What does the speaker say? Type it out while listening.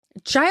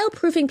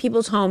Child-proofing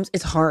people's homes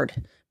is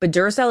hard, but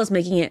Duracell is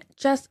making it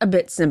just a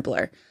bit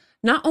simpler.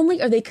 Not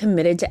only are they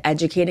committed to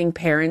educating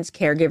parents,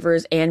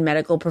 caregivers, and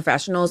medical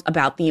professionals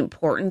about the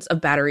importance of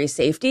battery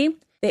safety,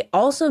 they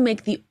also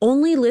make the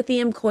only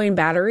lithium coin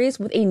batteries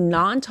with a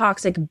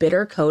non-toxic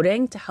bitter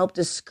coating to help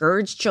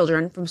discourage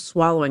children from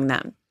swallowing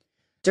them.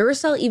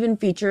 Duracell even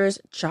features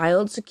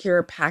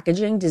child-secure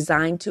packaging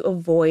designed to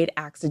avoid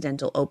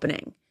accidental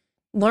opening.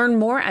 Learn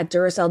more at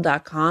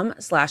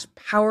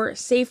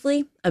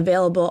Duracell.com/powersafely,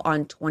 available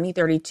on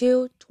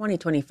 2032,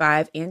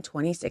 2025, and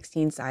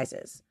 2016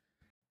 sizes.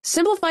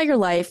 Simplify your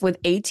life with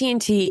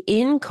AT&T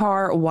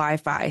in-car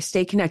Wi-Fi.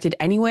 Stay connected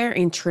anywhere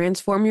and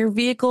transform your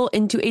vehicle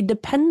into a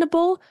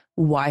dependable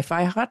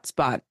Wi-Fi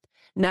hotspot.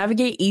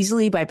 Navigate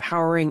easily by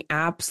powering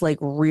apps like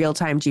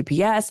real-time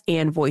GPS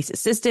and voice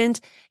assistant.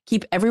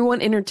 Keep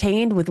everyone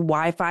entertained with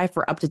Wi-Fi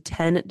for up to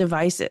 10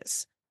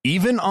 devices.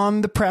 Even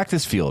on the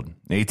practice field,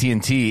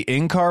 AT&T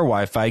in-car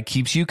Wi-Fi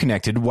keeps you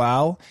connected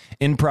while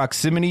in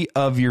proximity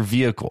of your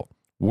vehicle.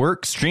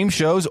 Work, stream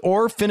shows,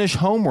 or finish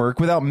homework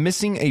without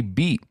missing a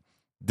beat.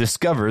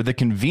 Discover the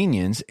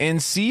convenience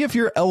and see if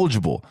you're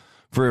eligible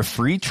for a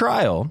free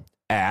trial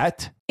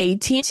at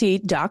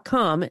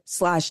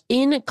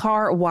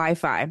AT&T.com/in-car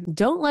Wi-Fi.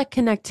 Don't let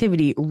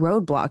connectivity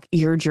roadblock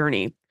your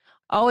journey.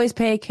 Always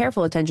pay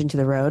careful attention to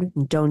the road.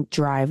 Don't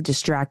drive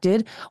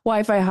distracted.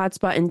 Wi-Fi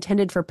hotspot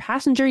intended for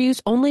passenger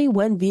use only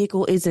when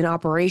vehicle is in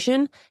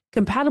operation.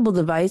 Compatible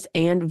device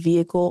and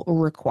vehicle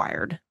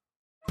required.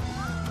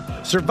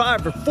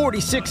 Survivor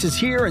 46 is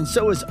here, and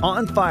so is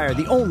On Fire,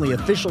 the only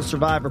official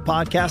Survivor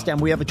podcast, and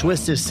we have a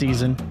twist this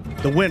season.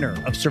 The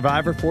winner of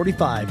Survivor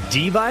 45,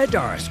 Dee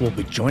Valladares, will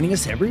be joining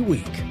us every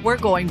week. We're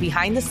going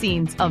behind the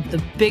scenes of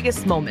the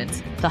biggest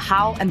moments, the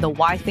how and the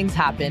why things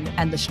happen,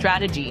 and the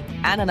strategy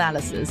and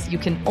analysis you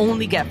can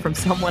only get from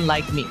someone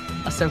like me,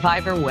 a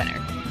Survivor winner.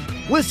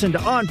 Listen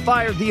to On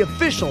Fire, the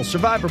official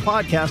Survivor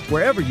podcast,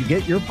 wherever you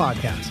get your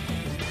podcasts.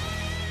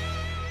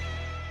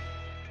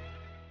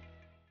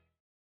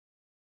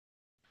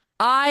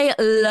 I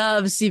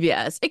love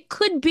CVS. It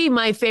could be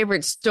my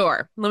favorite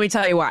store. Let me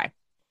tell you why.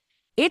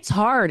 It's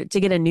hard to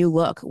get a new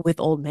look with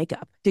old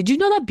makeup. Did you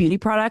know that beauty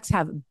products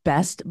have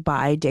best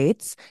buy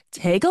dates?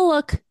 Take a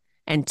look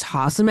and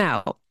toss them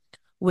out.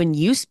 When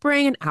you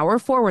spring an hour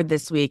forward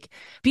this week,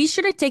 be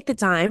sure to take the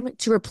time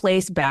to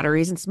replace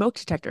batteries and smoke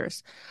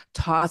detectors.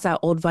 Toss out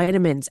old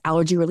vitamins,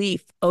 allergy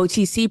relief,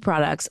 OTC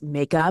products,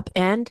 makeup,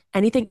 and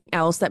anything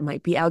else that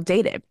might be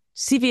outdated.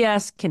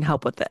 CVS can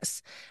help with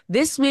this.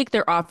 This week,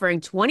 they're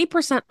offering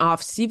 20%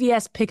 off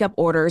CVS pickup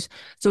orders,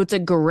 so it's a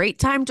great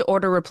time to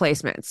order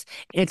replacements.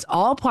 It's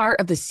all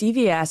part of the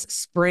CVS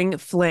Spring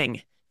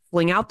Fling.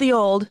 Fling out the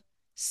old,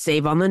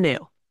 save on the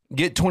new.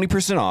 Get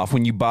 20% off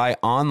when you buy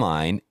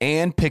online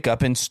and pick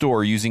up in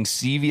store using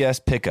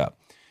CVS Pickup.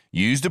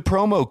 Use the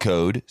promo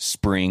code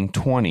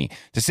SPRING20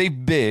 to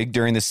save big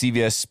during the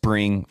CVS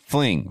Spring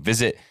Fling.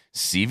 Visit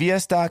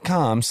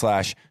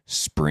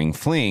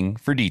cvs.com/springfling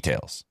for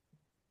details.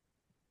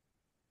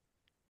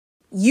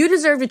 You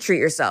deserve to treat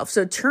yourself,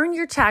 so turn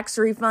your tax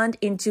refund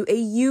into a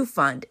U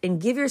fund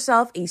and give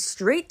yourself a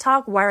Straight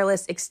Talk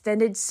Wireless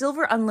Extended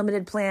Silver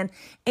Unlimited plan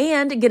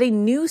and get a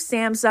new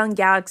Samsung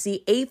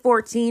Galaxy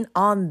A14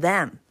 on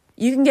them.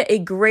 You can get a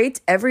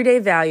great everyday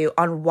value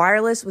on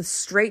wireless with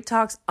Straight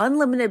Talk's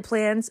unlimited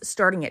plans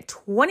starting at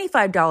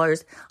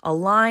 $25 a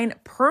line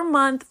per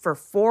month for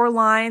 4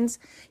 lines.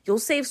 You'll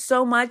save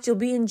so much, you'll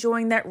be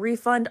enjoying that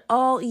refund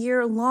all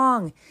year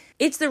long.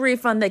 It's the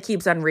refund that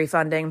keeps on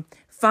refunding.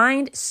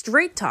 Find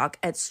Straight Talk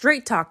at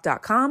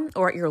straighttalk.com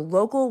or at your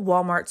local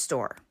Walmart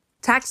store.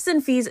 Taxes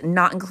and fees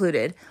not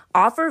included.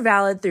 Offer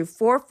valid through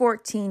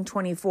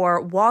 4/14/24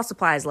 while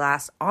supplies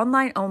last.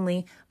 Online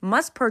only.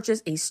 Must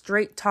purchase a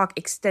Straight Talk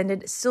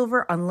Extended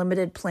Silver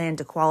Unlimited plan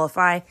to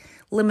qualify.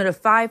 Limit of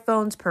 5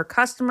 phones per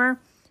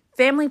customer.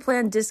 Family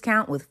plan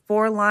discount with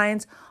 4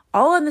 lines.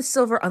 All on the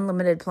Silver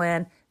Unlimited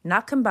plan.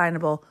 Not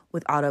combinable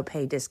with auto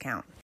pay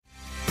discount.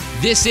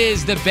 This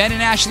is the Ben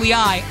and Ashley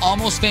I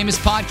Almost Famous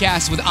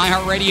podcast with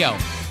iHeartRadio.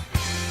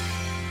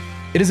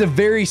 It is a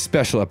very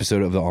special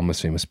episode of the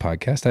Almost Famous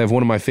podcast. I have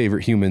one of my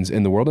favorite humans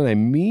in the world, and I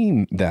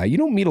mean that. You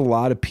don't meet a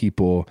lot of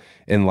people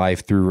in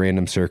life through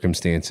random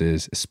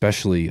circumstances,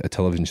 especially a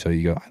television show.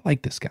 You go, I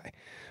like this guy.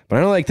 But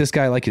I don't like this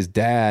guy. I like his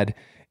dad.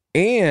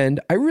 And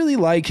I really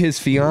like his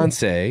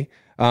fiance.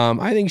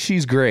 I think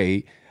she's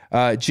great.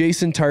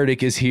 Jason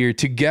Tartick is here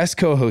to guest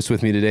co-host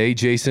with me today.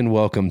 Jason,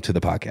 welcome to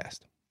the podcast.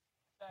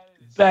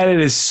 Ben,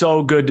 it is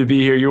so good to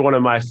be here. You're one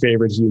of my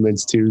favorite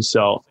humans too.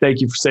 So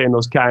thank you for saying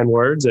those kind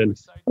words. And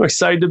I'm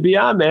excited to be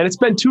on, man. It's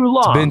been too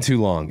long. It's been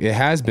too long. It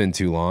has been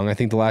too long. I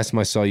think the last time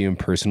I saw you in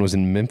person was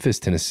in Memphis,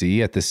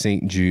 Tennessee at the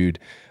St. Jude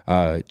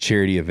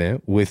charity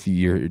event with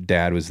your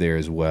dad was there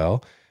as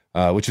well,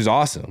 which was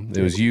awesome.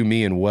 It was you,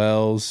 me, and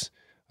Wells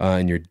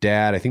and your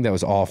dad. I think that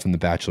was all from the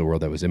Bachelor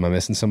world. Am I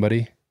missing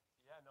somebody?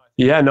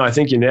 Yeah, no, I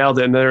think you nailed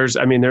it. And there's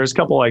a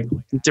couple like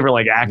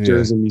different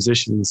actors and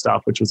musicians and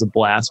stuff, which was a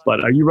blast.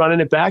 But are you running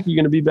it back? Are you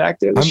going to be back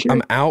there this year?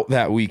 I'm out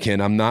that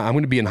weekend. I'm not. I'm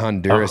going to be in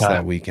Honduras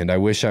that weekend. I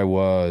wish I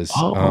was.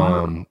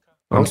 Wow.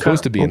 I'm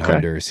supposed to be in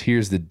Honduras.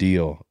 Here's the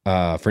deal.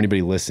 For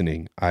anybody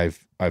listening,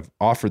 I've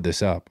offered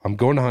this up. I'm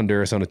going to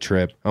Honduras on a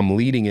trip. I'm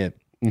leading it.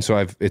 And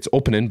so it's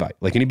open invite.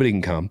 Like anybody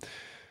can come.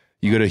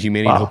 You go to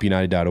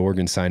humanityandhopeunited.org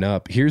and sign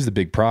up. Here's the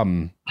big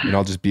problem. And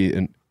I'll just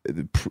be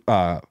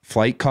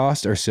flight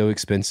costs are so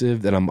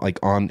expensive that I'm like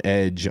on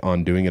edge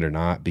on doing it or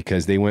not,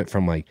 because they went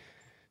from like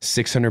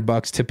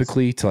 $600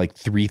 typically to like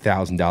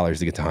 $3,000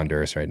 to get to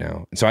Honduras right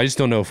now. And so I just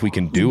don't know if we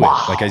can do it.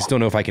 Like, I just don't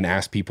know if I can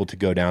ask people to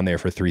go down there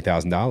for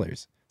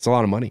 $3,000. It's a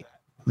lot of money.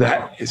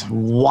 That is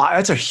why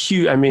that's a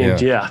huge,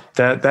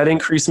 that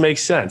increase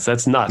makes sense.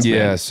 That's nuts.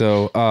 Yeah. Man.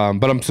 So,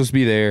 but I'm supposed to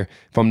be there.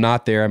 If I'm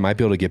not there, I might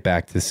be able to get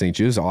back to St.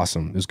 Jude. It was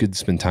awesome. It was good to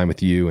spend time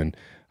with you. And,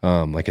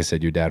 like I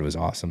said, your dad was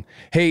awesome.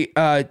 Hey,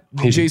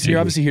 Jason, you're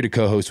obviously here to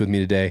co-host with me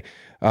today.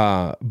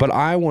 But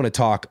I want to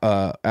talk,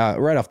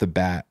 right off the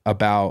bat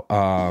about,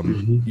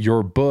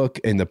 your book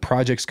and the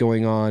projects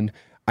going on.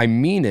 I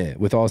mean it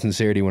with all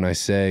sincerity when I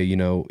say, you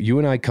know, you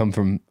and I come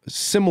from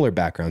similar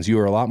backgrounds. You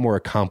are a lot more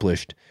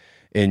accomplished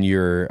in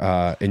your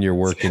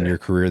work and your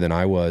career than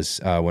I was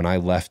when I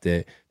left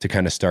it to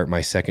kind of start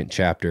my second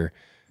chapter.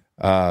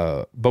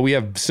 But we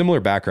have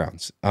similar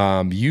backgrounds.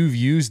 You've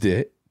used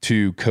it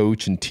to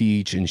coach and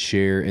teach and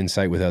share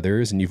insight with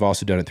others, and you've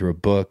also done it through a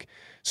book.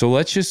 So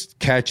let's just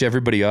catch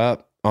everybody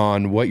up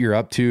on what you're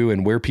up to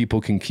and where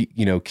people can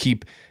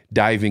keep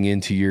diving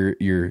into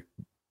your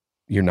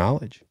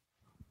knowledge.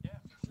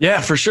 Yeah,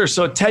 for sure.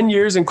 So 10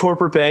 years in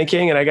corporate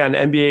banking, and I got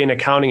an MBA in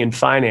accounting and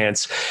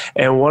finance.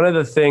 And one of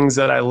the things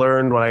that I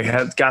learned when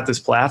I got this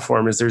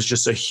platform is there's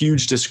just a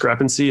huge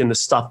discrepancy in the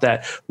stuff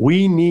that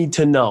we need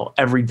to know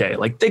every day.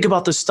 Like, think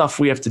about the stuff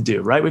we have to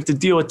do, right? We have to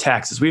deal with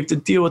taxes. We have to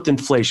deal with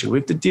inflation. We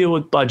have to deal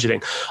with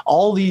budgeting.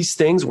 All these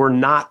things were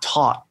not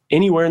taught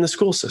anywhere in the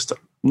school system.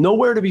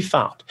 Nowhere to be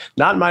found.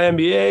 Not in my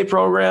MBA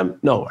program,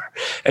 nowhere.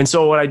 And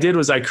so what I did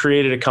was I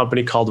created a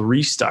company called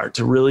Restart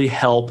to really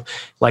help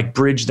like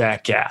bridge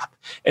that gap.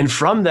 And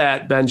from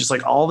that, then just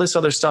like all this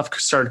other stuff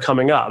started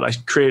coming up. I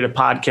created a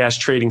podcast,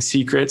 Trading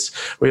Secrets.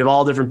 We have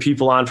all different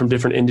people on from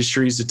different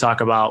industries to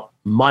talk about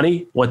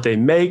money, what they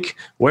make,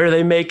 where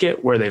they make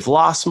it, where they've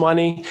lost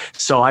money.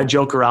 So I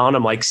joke around.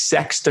 I'm like,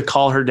 sex to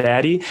call her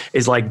daddy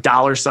is like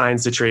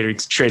 $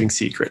 to trading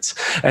secrets.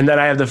 And then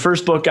I have the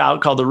first book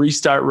out called The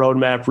Restart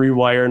Roadmap,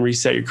 Rewire and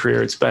Reset Your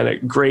Career. It's been a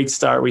great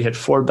start. We had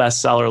 4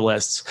 bestseller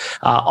lists,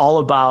 all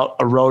about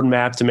a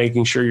roadmap to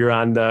making sure you're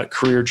on the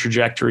career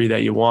trajectory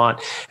that you want.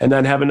 And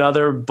then have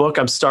another book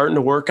I'm starting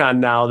to work on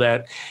now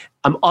that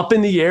I'm up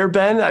in the air,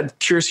 Ben. I'm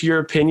curious your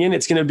opinion.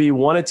 It's going to be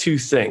one of two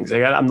things.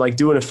 I'm like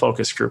doing a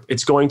focus group.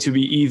 It's going to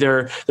be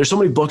either, there's so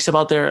many books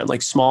about there,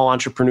 like small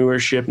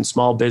entrepreneurship and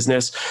small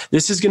business.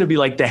 This is going to be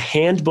like the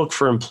handbook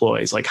for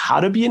employees, like how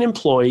to be an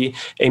employee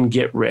and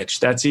get rich.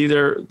 That's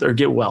either, or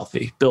get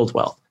wealthy, build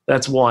wealth.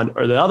 That's one.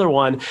 Or the other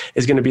one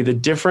is going to be the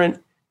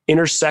different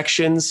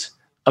intersections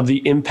of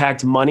the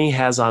impact money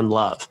has on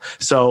love.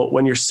 So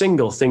when you're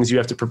single, things you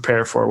have to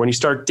prepare for. When you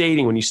start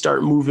dating, when you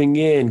start moving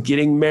in,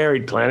 getting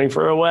married, planning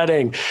for a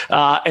wedding,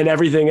 and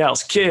everything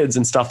else, kids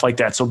and stuff like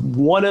that. So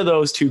one of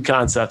those two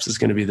concepts is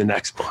going to be the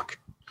next book.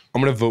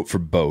 I'm going to vote for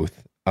both.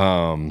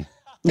 That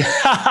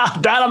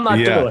I'm not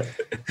doing.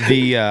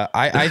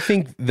 I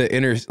think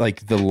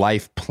the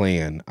life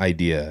plan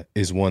idea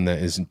is one that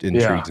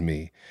intrigues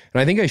me.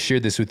 And I think I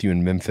shared this with you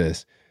in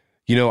Memphis.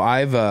 You know,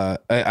 I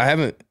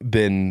haven't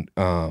been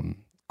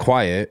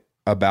quiet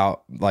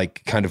about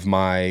like kind of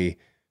my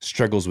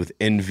struggles with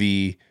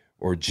envy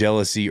or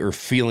jealousy or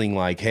feeling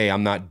like, hey,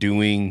 I'm not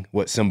doing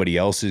what somebody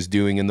else is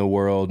doing in the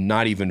world,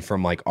 not even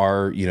from like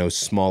our,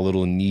 small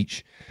little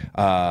niche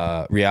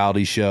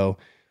reality show.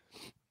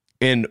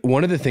 And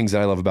one of the things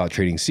that I love about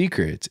Trading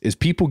Secrets is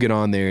people get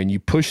on there and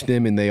you push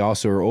them, and they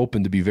also are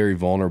open to be very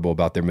vulnerable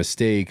about their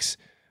mistakes,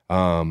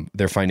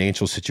 their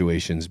financial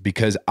situations,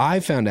 because I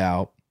found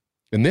out,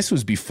 and this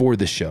was before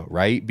the show,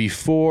 right?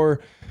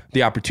 Before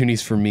the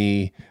opportunities for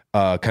me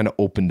kind of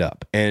opened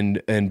up,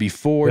 and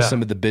before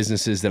some of the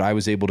businesses that I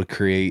was able to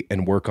create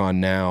and work on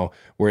now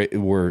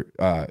were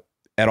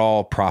at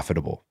all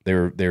profitable. They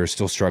were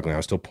still struggling. I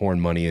was still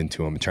pouring money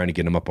into them and trying to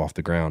get them up off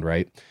the ground,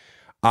 right?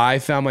 I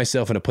found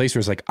myself in a place where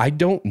it's like, I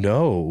don't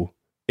know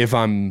if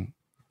I'm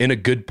in a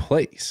good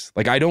place.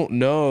 Like, I don't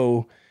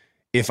know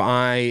if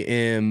I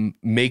am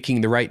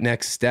making the right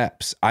next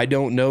steps. I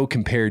don't know,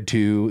 compared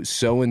to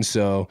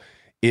so-and-so,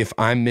 if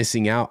I'm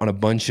missing out on a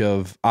bunch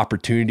of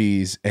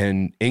opportunities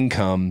and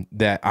income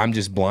that I'm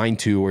just blind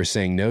to or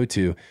saying no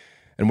to.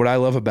 And what I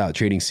love about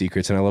Trading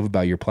Secrets, and I love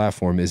about your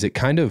platform, is it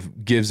kind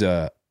of gives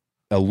a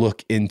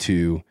look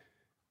into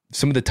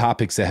some of the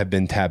topics that have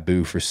been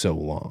taboo for so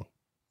long.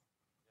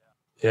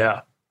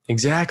 Yeah,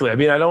 exactly. I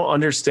mean, I don't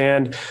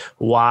understand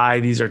why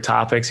these are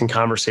topics and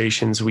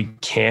conversations we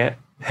can't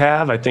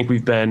have. I think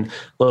we've been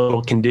a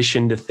little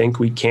conditioned to think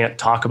we can't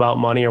talk about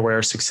money or where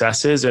our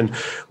success is. And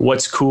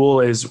what's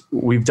cool is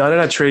we've done it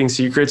at Trading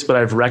Secrets, but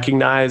I've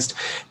recognized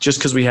just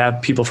because we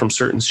have people from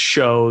certain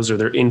shows or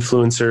they're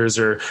influencers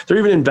or they're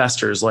even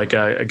investors, like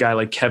a guy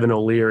like Kevin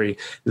O'Leary,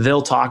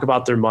 they'll talk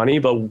about their money.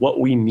 But what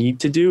we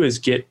need to do is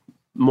get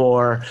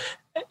more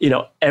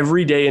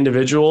everyday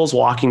individuals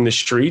walking the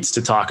streets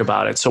to talk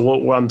about it. So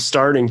what I'm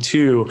starting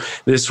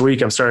this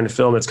week, I'm starting to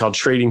film. It's called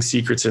Trading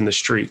Secrets in the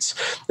Streets.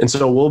 And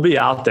so we'll be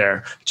out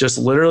there just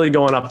literally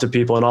going up to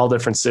people in all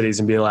different cities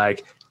and be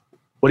like,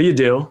 what do you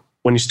do?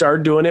 When you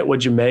started doing it,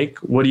 what'd you make?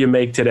 What do you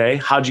make today?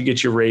 How'd you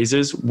get your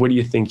raises? What do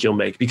you think you'll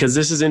make? Because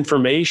this is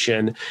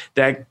information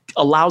that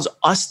allows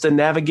us to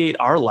navigate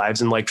our lives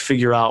and like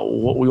figure out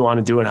what we want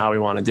to do and how we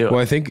want to do it.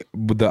 Well, I think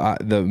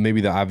maybe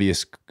the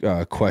obvious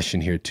question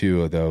here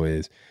too, though,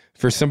 is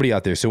for somebody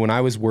out there. So when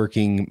I was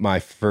working my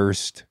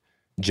first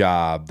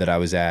job that I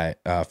was at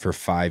for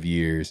 5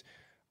 years,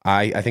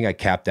 I think I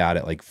capped out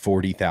at like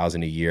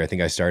 $40,000 a year. I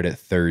think I started at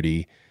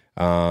 30.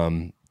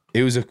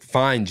 It was a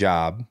fine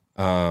job.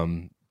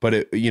 But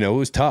it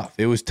was tough.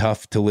 It was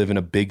tough to live in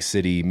a big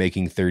city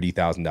making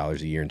 $30,000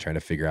 a year and trying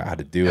to figure out how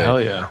to do it. Hell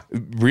yeah.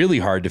 Really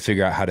hard to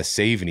figure out how to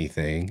save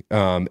anything.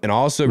 And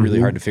also really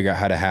hard to figure out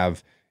how to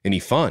have any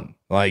fun,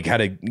 like how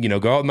to,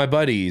 go out with my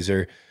buddies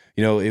or,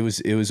 it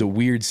was a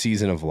weird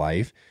season of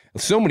life.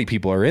 So many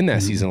people are in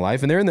that season of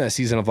life, and they're in that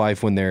season of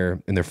life when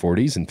they're in their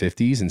 40s and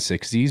 50s and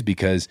 60s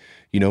because,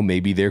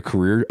 maybe their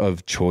career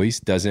of choice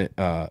doesn't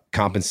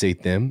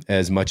compensate them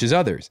as much as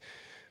others.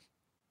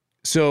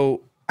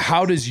 So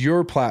how does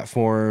your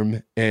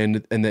platform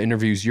and the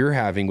interviews you're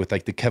having with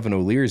like the Kevin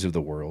O'Learys of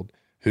the world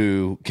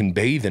who can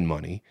bathe in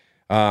money,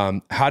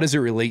 how does it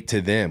relate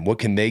to them? What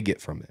can they get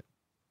from it?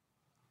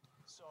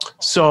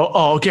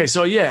 Okay.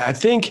 So yeah, I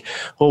think,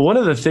 one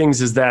of the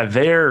things is that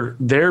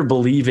they're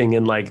believing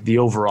in like the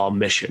overall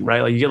mission,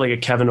 right? Like you get like a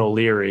Kevin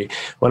O'Leary.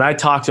 When I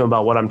talk to him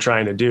about what I'm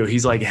trying to do,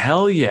 he's like,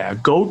 hell yeah,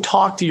 go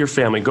talk to your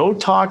family, go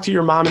talk to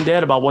your mom and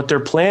dad about what their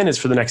plan is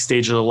for the next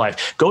stage of their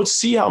life. Go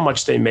see how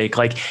much they make,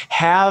 like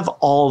have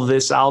all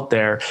this out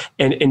there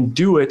and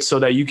do it so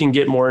that you can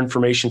get more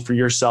information for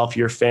yourself,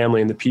 your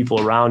family, and the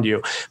people around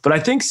you. But I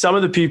think some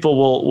of the people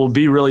will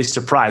be really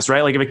surprised,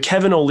 right? Like if a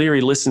Kevin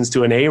O'Leary listens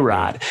to an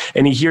A-Rod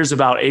and he hears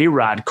about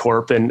A-Rod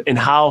Corp and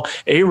how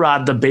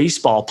A-Rod, the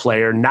baseball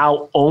player,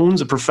 now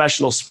owns a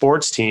professional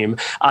sports team,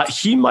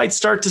 he might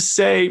start to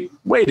say,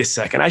 wait a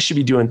second, I should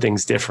be doing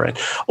things different.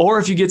 Or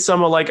if you get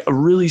someone like a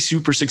really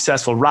super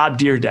successful Rob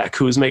Dyrdek,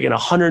 who is making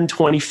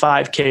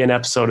 $125K an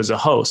episode as a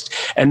host,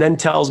 and then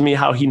tells me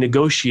how he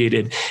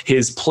negotiated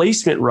his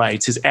placement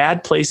rights, his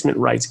ad placement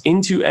rights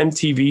into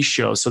MTV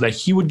shows so that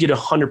he would get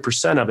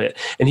 100% of it.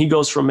 And he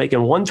goes from making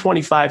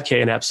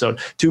 $125K an episode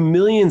to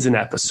millions an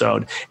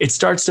episode. It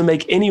starts to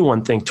make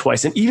anyone think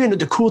twice. And even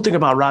the cool thing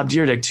about Rob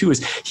Dyrdek too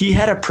is he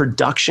had a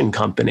production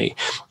company,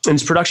 and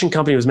his production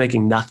company was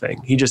making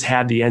nothing. He just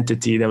had the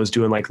entity that was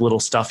doing like little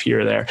stuff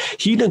here or there.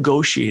 He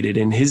negotiated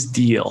in his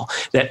deal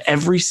that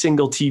every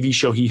single TV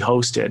show he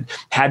hosted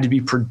had to be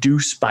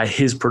produced by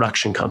his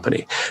production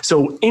company.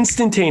 So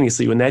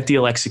instantaneously when that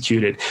deal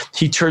executed,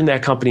 he turned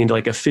that company into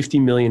like a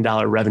 $50 million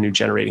revenue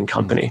generating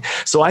company.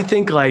 So I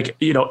think like,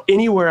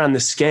 anywhere on the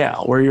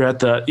scale where you're at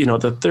the,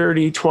 the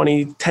 $30,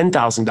 $20,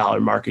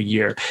 $10,000 mark a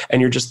year,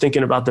 and you're just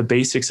thinking about the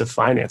basics of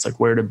finance, like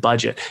where to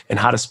budget and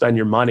how to spend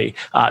your money,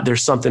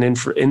 there's something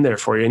in there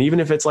for you. And even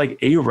if it's like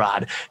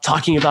A-Rod,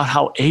 talking about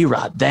how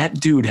A-Rod, that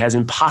dude has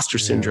imposter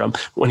syndrome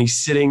when he's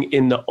sitting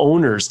in the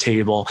owner's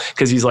table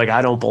because he's like,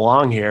 I don't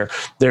belong here.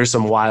 There's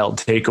some wild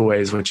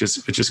takeaways, which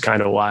is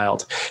kind of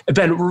wild.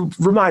 Ben,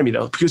 remind me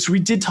though, because we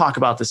did talk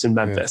about this in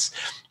Memphis. Yeah.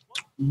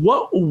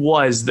 What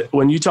was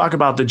when you talk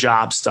about the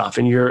job stuff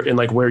and you're in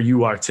like where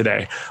you are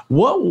today,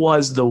 what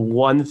was the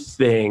one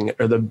thing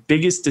or the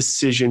biggest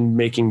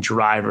decision-making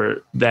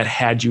driver that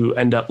had you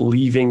end up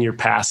leaving your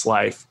past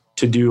life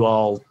to do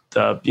all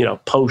the,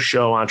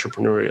 post-show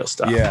entrepreneurial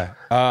stuff?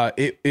 Yeah.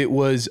 It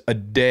was a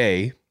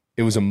day.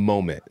 It was a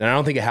moment. And I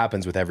don't think it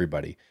happens with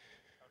everybody.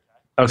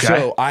 Okay.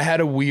 So I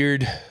had a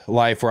weird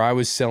life where I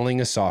was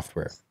selling a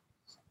software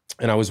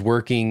and I was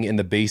working in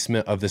the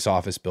basement of this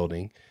office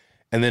building.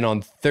 And then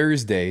on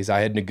Thursdays,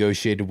 I had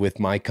negotiated with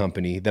my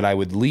company that I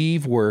would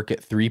leave work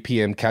at 3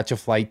 p.m., catch a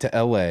flight to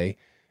LA,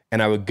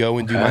 and I would go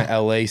and do my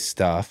LA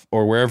stuff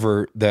or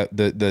wherever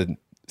the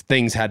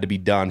things had to be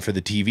done for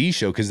the TV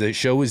show, because the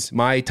show was,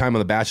 my time on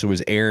The Bachelor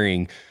was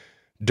airing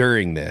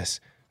during this.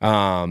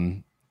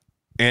 And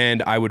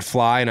I would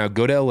fly and I would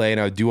go to LA and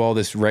I would do all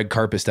this red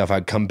carpet stuff.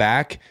 I'd come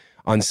back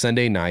on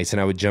Sunday nights and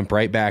I would jump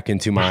right back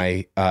into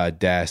my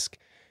desk.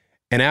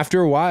 And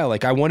after a while,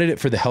 like I wanted it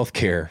for the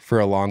healthcare for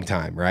a long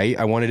time, right?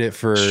 I wanted it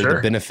for the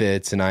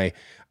benefits, and I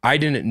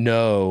didn't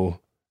know,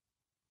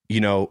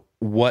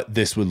 what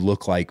this would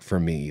look like for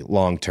me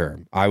long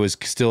term. I was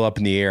still up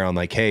in the air on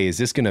like, hey,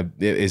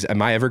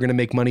 am I ever gonna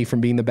make money from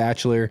being The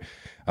Bachelor?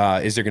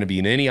 Is there gonna be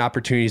any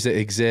opportunities that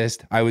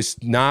exist? I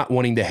was not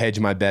wanting to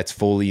hedge my bets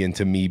fully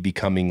into me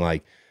becoming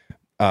like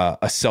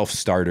a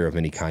self-starter of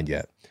any kind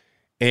yet.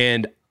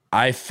 And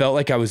I felt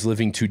like I was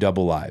living two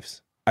double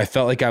lives. I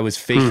felt like I was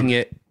faking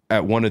it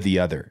at one or the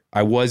other.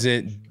 I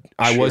wasn't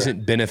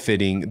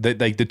benefiting.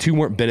 The two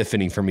weren't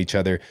benefiting from each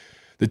other.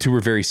 The two were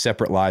very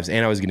separate lives,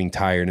 and I was getting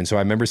tired. And so I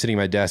remember sitting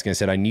at my desk and I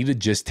said, I need to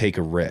just take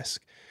a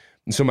risk.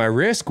 And so my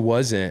risk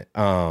wasn't,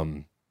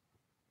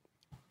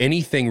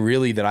 anything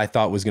really that I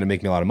thought was going to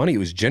make me a lot of money. It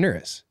was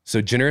Generous.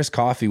 So Generous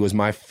Coffee was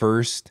my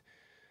first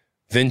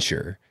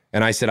venture.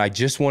 And I said, I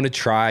just want to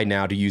try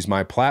now to use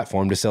my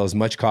platform to sell as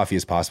much coffee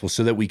as possible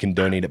so that we can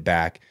donate it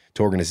back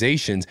to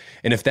organizations.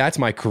 And if that's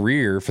my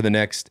career for the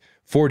next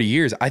 40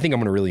 years, I think I'm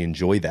going to really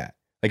enjoy that.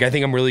 Like, I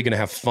think I'm really going to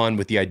have fun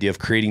with the idea of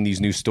creating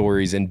these new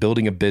stories and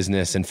building a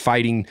business and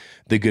fighting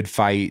the good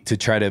fight to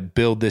try to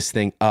build this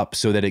thing up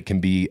so that it can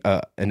be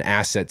an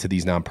asset to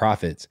these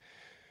nonprofits.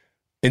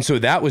 And so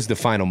that was the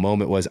final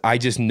moment. Was I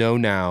just know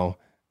now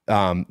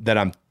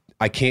that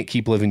I can't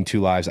keep living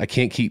two lives. I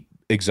can't keep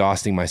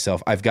exhausting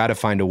myself. I've got to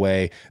find a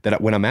way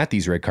that when I'm at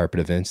these red carpet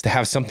events to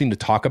have something to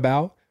talk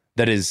about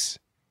that is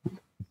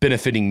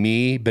benefiting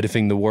me,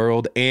 benefiting the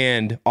world,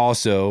 and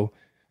also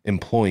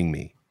employing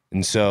me.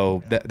 And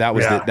so that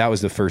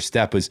was the first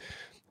step. Was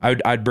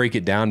I'd break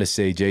it down to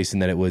say, Jason,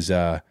 that it was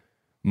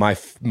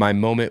my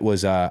moment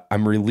was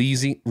I'm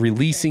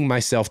releasing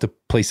myself to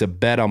place a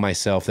bet on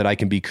myself that I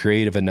can be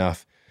creative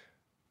enough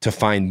to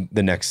find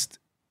the next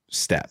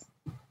step.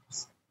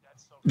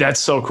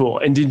 That's so cool.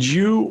 And did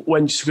you,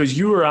 because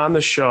you were on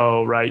the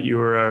show, right? You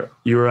were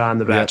on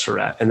the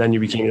Bachelorette, and then you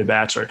became the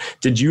Bachelor.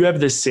 Did you have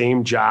the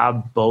same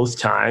job both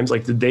times?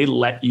 Like, did they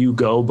let you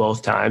go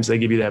both times? They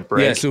give you that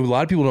break? Yeah. So a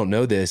lot of people don't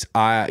know this.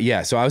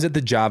 So I was at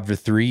the job for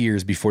 3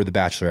 years before the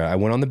Bachelorette. I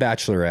went on the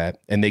Bachelorette,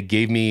 and they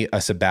gave me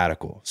a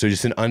sabbatical. So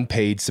just an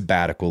unpaid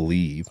sabbatical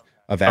leave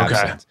of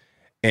absence.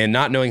 And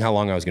not knowing how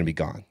long I was going to be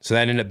gone. So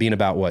that ended up being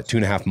about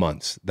 2.5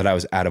 months that I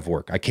was out of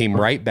work. I came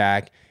right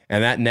back.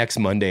 And that next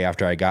Monday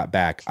after I got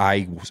back,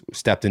 I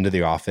stepped into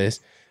the office.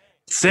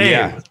 Same.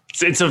 Yeah.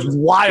 It's a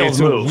wild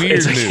move.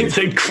 Weird move. It's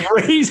a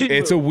crazy move.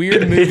 It's a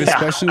weird move,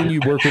 especially when you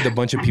work with a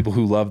bunch of people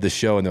who love the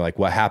show and they're like,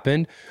 what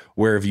happened?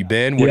 Where have you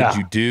been? What did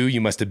you do? You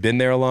must have been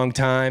there a long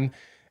time.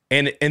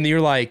 And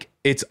you're like,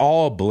 it's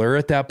all a blur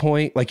at that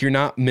point. Like, you're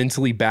not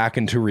mentally back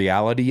into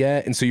reality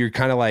yet. And so you're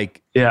kind of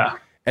like, yeah.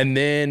 And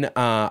then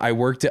I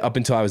worked it up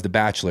until I was the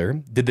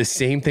Bachelor, did the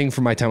same thing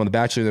for my time on the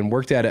Bachelor, then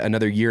worked at it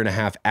another 1.5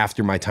 years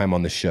after my time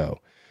on the show.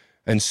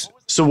 And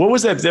so what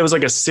was that? That was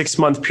like a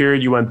 6-month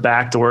period. You went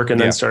back to work and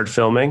then started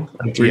filming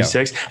on 3 to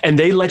 6, and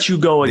they let you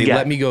go again. They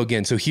let me go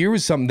again. So here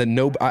was something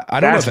that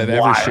I don't know if I've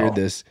ever shared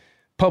this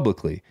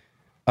publicly.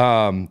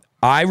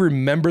 I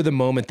remember the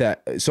moment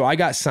so I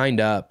got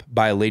signed up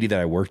by a lady that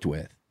I worked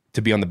with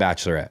to be on the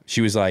Bachelorette.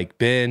 She was like,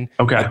 Ben,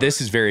 this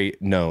is very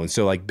known.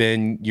 So like,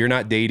 Ben, you're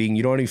not dating.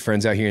 You don't have any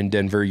friends out here in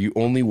Denver. You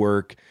only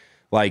work.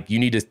 Like, you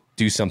need to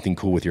do something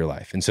cool with your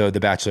life. And so the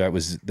Bachelorette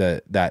was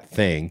that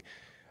thing.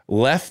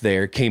 Left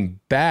there, came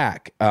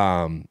back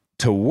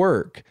to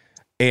work,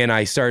 and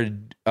I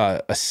started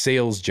a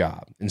sales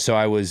job. And so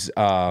I was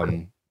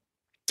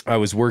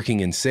working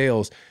in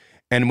sales.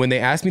 And when they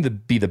asked me to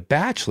be the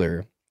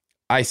Bachelor,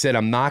 I said,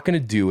 I'm not going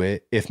to do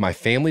it if my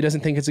family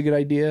doesn't think it's a good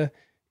idea,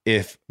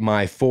 if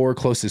my 4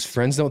 closest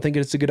friends don't think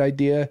it's a good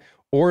idea,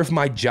 or if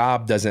my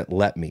job doesn't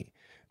let me.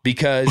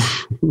 Because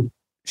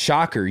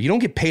shocker, you don't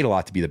get paid a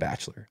lot to be the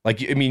Bachelor.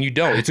 Like, I mean, you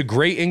don't. It's a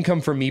great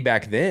income for me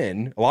back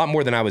then, a lot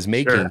more than I was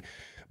making. Sure.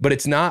 But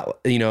it's not,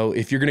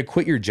 if you're going to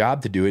quit your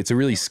job to do it, it's a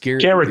really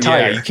scary. Can't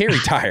retire. Yeah, you can't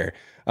retire.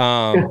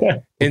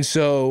 And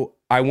so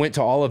I went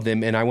to all of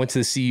them, and I went to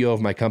the CEO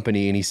of my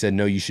company, and he said,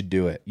 no, you should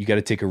do it. You got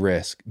to take a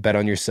risk, bet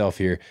on yourself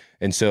here.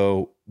 And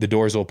so the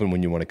door's open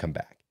when you want to come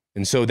back.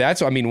 And so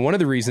one of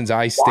the reasons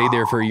I stayed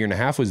there for 1.5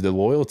 years was the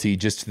loyalty,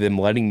 just to them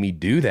letting me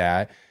do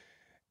that.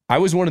 I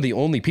was one of the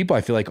only people,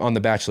 I feel like, on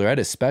the Bachelorette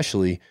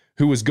especially,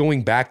 who was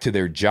going back to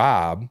their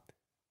job,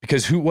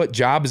 because what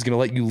job is going to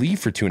let you leave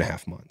for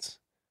 2.5 months?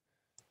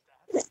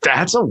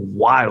 That's a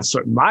wild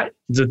story.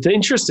 The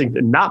interesting,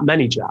 not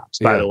many jobs,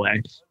 by the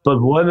way,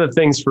 but one of the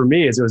things for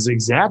me is it was the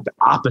exact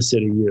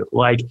opposite of you.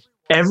 Like,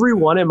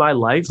 everyone in my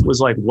life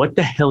was like, what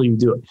the hell are you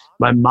doing?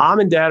 My mom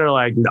and dad are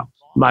like, no.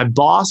 My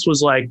boss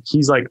was like,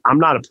 he's like, I'm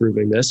not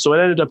approving this. So it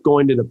ended up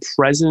going to the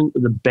president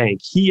of the bank.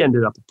 He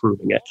ended up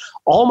approving it.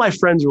 All my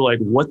friends were like,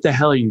 what the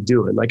hell are you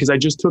doing? Like, cause I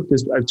took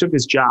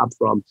this job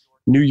from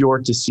New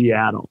York to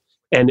Seattle.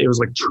 And it was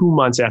like 2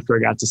 months after I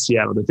got to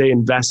Seattle that they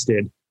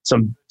invested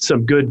some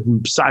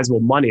good sizable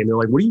money. And they're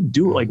like, what do you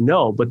do? Like,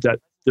 no, but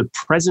the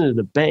president of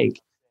the bank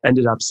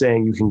ended up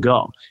saying you can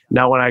go.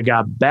 Now, when I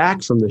got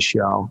back from the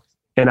show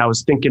and I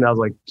was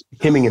like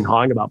hemming and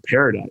hawing about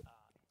Paradise,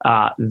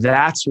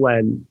 that's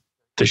when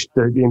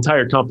the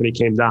entire company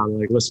came down.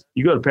 They're like, listen,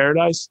 you go to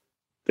Paradise,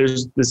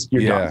 there's this,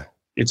 you're done.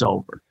 It's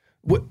over.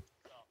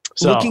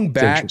 Looking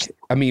back,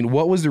 I mean,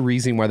 what was the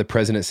reason why the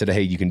president said,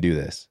 hey, you can do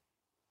this?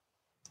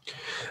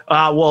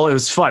 Well, it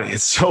was funny.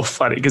 It's so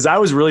funny because I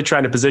was really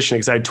trying to position it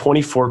because I had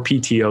 24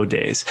 PTO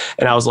days.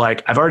 And I was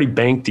like, I've already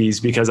banked these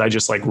because I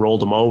just like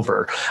rolled them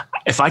over.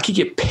 If I could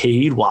get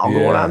paid while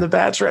going on the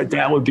Bachelorette,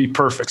 that would be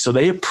perfect. So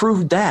they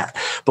approved that.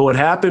 But what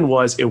happened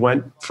was it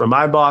went from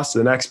my boss to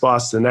the next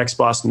boss to the next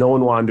boss. No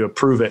one wanted to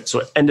approve it. So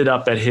it ended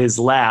up at his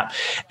lap.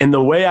 And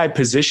the way I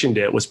positioned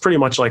it was pretty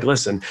much like,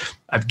 listen,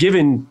 I've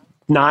given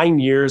 10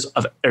 years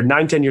of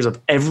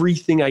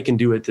everything I can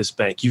do at this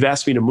bank. You've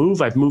asked me to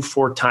move. I've moved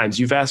 4 times.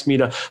 You've asked me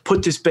to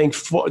put this bank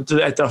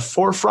at the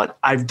forefront.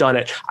 I've done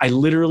it. I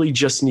literally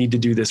just need to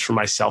do this for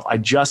myself. I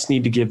just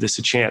need to give this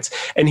a chance.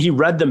 And he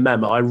read the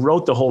memo. I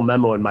wrote the whole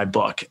memo in my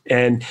book.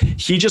 And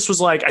he just was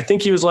like, I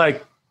think he was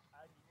like,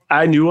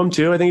 I knew him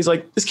too. I think he's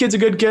like, this kid's a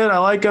good kid. I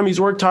like him. He's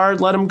worked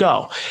hard. Let him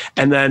go.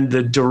 And then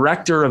the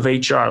director of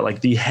HR, like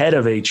the head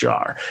of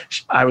HR,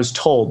 I was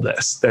told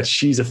that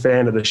she's a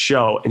fan of the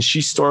show. And she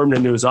stormed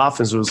into his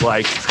office and was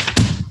like,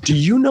 do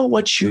you know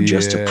what you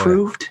just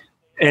approved?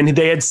 And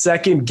they had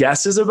second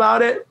guesses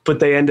about it, but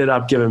they ended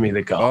up giving me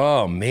the go.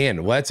 Oh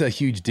man, well, that's a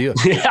huge deal.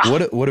 Yeah.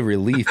 What a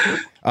relief.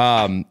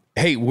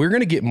 Hey, we're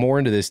going to get more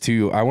into this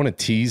too. I want to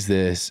tease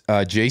this.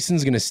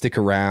 Jason's going to stick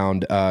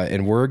around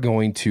and we're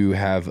going to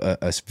have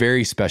a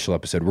very special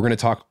episode. We're going to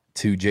talk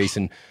to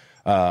Jason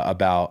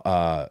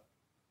about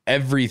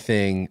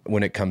everything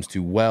when it comes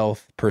to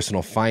wealth,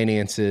 personal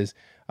finances.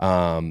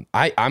 I'm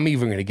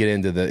even going to get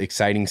into the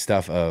exciting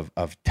stuff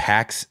of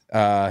taxes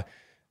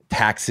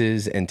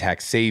and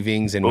tax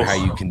savings and how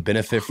you can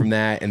benefit from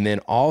that. And then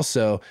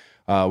also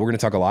we're going to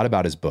talk a lot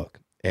about his book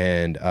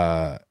and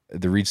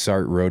the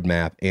Restart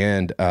Roadmap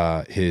and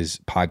his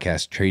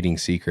podcast Trading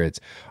Secrets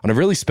on a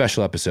really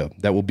special episode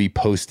that will be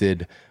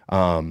posted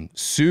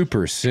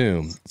super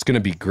soon. It's going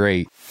to be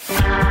great.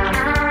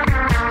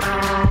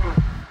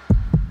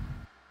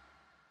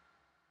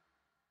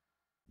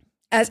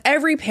 As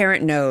every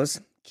parent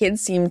knows,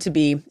 kids seem to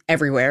be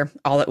everywhere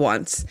all at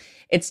once.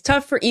 It's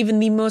tough for even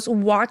the most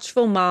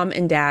watchful mom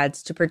and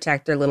dads to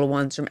protect their little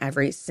ones from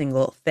every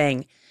single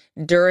thing.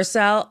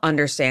 Duracell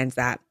understands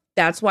that.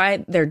 That's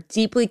why they're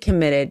deeply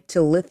committed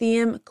to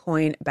lithium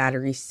coin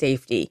battery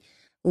safety.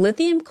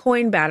 Lithium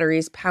coin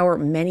batteries power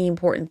many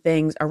important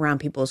things around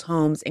people's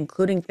homes,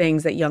 including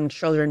things that young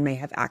children may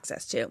have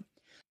access to.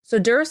 So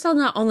Duracell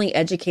not only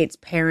educates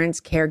parents,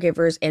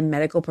 caregivers, and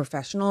medical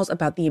professionals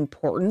about the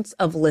importance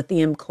of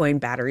lithium coin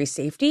battery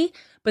safety,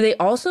 but they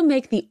also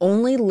make the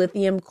only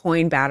lithium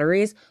coin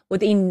batteries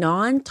with a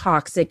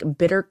non-toxic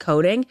bitter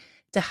coating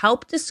to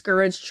help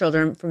discourage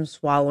children from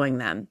swallowing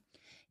them.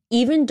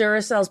 Even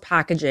Duracell's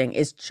packaging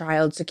is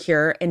child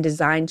secure and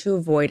designed to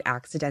avoid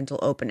accidental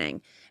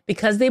opening.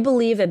 Because they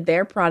believe that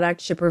their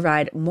product should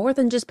provide more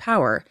than just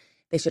power,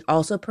 they should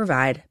also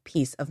provide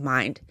peace of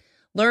mind.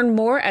 Learn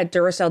more at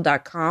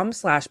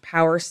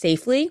Duracell.com/power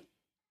safely.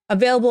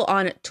 Available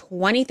on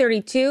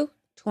 2032,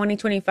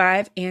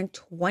 2025, and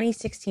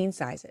 2016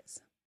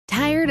 sizes.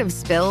 Tired of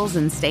spills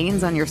and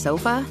stains on your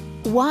sofa?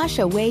 Wash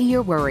away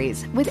your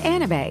worries with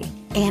Anabay.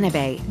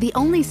 Anabay, the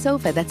only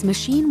sofa that's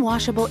machine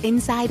washable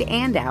inside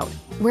and out,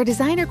 where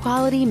designer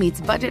quality meets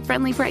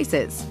budget-friendly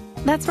prices.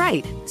 That's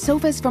right,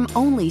 sofas from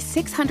only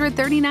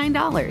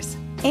 $639.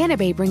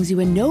 Anabay brings you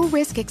a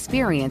no-risk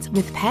experience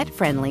with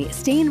pet-friendly,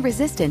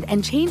 stain-resistant,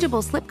 and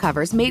changeable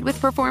slipcovers made with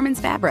performance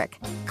fabric,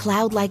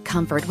 cloud-like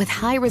comfort with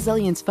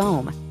high-resilience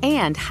foam,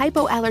 and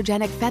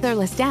hypoallergenic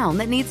featherless down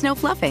that needs no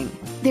fluffing.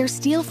 Their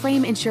steel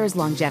frame ensures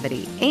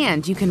longevity,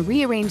 and you can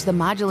rearrange the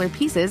modular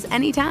pieces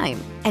anytime.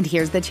 And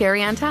here's the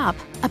cherry on top,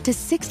 up to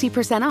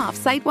 60% off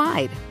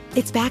site-wide.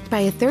 It's backed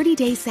by a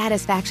 30-day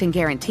satisfaction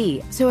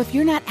guarantee, so if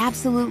you're not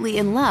absolutely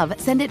in love,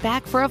 send it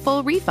back for a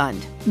full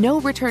refund. No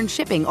return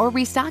shipping or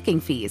restocking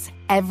fees.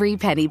 Every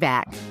penny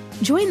back.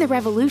 Join the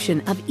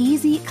revolution of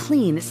easy,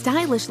 clean,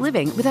 stylish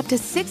living with up to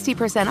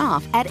 60%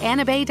 off at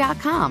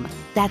anabay.com.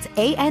 That's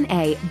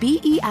ANABEI.com.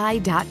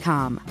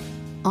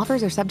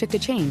 Offers are subject to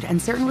change and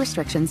certain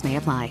restrictions may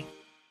apply.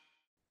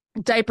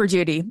 Diaper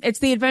duty. It's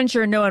the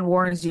adventure no one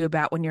warns you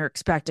about when you're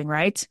expecting,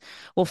 right?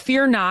 Well,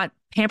 fear not.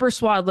 Pampers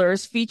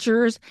Swaddlers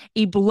features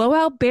a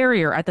blowout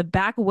barrier at the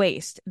back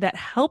waist that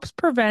helps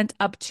prevent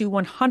up to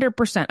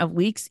 100% of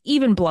leaks,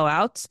 even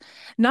blowouts.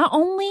 Not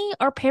only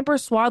are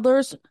Pampers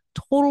Swaddlers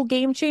total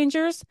game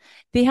changers,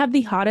 they have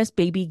the hottest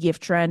baby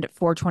gift trend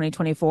for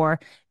 2024,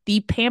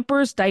 the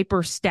Pampers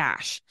Diaper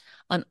Stash,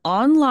 an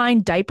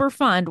online diaper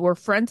fund where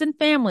friends and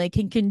family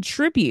can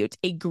contribute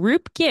a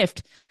group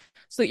gift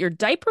so that your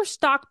diaper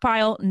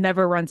stockpile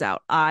never runs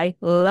out. I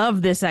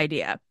love this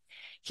idea.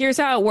 Here's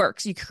how it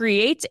works. You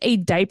create a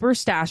diaper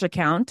stash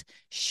account,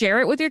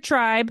 share it with your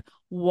tribe,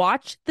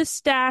 watch the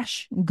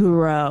stash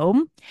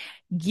grow,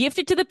 gift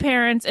it to the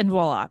parents, and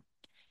voila.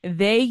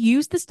 They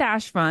use the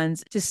stash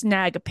funds to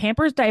snag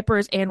Pampers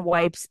diapers and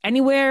wipes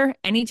anywhere,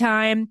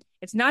 anytime.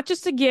 It's not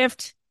just a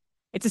gift.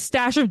 It's a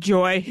stash of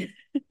joy,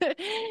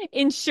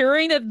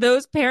 ensuring that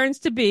those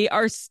parents-to-be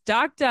are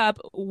stocked up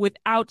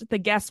without the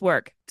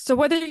guesswork. So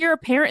whether you're a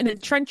parent in the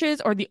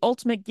trenches or the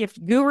ultimate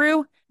gift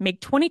guru, make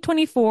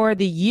 2024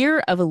 the year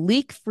of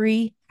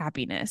leak-free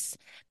happiness.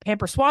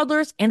 Pampers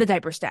Swaddlers and the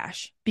Diaper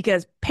Stash,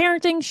 because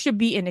parenting should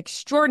be an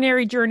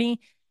extraordinary journey,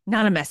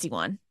 not a messy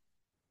one.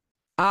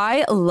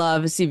 I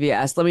love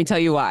CVS. Let me tell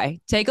you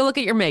why. Take a look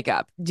at your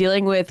makeup.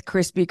 Dealing with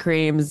Krispy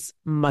Kreme's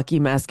mucky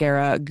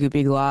mascara,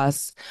 goopy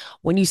gloss.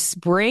 When you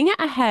spring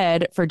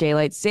ahead for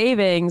daylight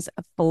savings,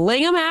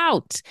 fling them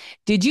out.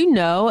 Did you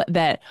know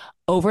that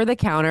over the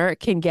counter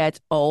can get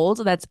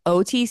old? That's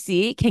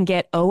OTC, can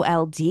get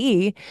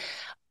OLD.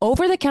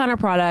 Over-the-counter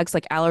products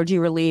like allergy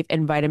relief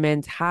and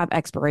vitamins have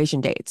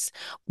expiration dates.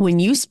 When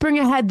you spring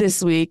ahead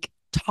this week,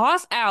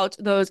 toss out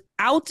those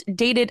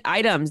outdated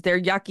items.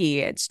 They're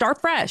yucky. Start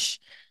fresh.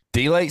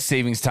 Daylight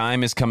savings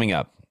time is coming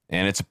up,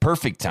 and it's a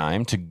perfect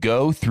time to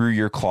go through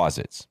your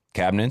closets,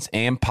 cabinets,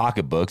 and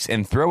pocketbooks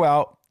and throw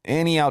out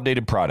any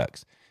outdated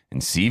products.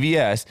 And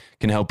CVS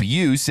can help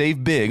you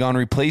save big on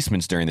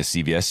replacements during the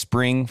CVS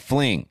Spring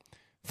Fling.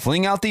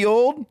 Fling out the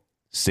old,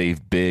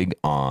 save big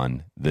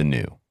on the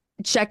new.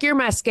 Check your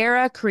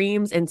mascara,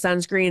 creams, and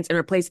sunscreens and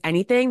replace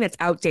anything that's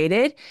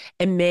outdated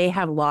and may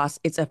have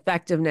lost its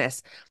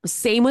effectiveness.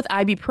 Same with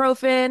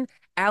ibuprofen,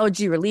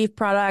 allergy relief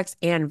products,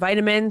 and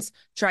vitamins.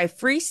 Try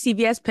free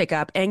CVS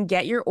pickup and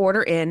get your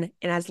order in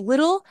as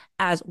little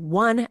as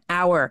 1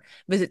 hour.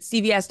 Visit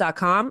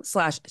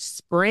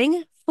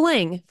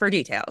cvs.com/springfling for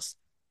details.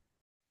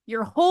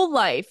 Your whole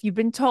life, you've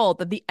been told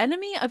that the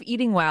enemy of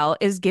eating well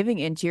is giving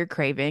into your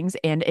cravings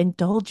and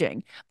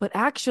indulging. But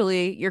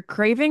actually, your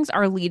cravings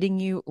are leading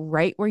you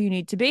right where you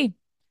need to be.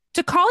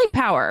 To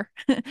Cauliflower.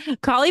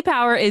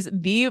 Cauliflower is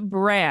the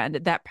brand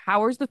that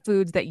powers the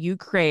foods that you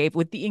crave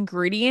with the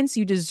ingredients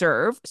you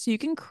deserve so you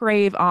can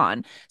crave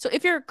on. So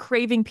if you're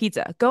craving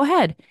pizza, go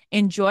ahead.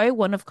 Enjoy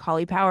one of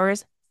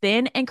Cauliflower's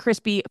thin and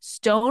crispy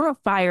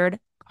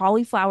stone-fired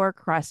cauliflower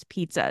crust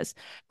pizzas.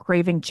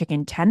 Craving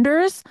chicken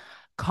tenders?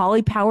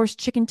 Cauliflower's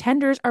chicken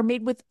tenders are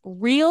made with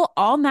real,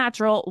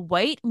 all-natural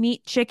white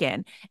meat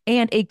chicken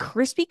and a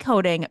crispy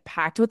coating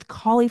packed with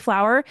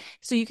cauliflower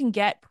so you can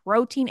get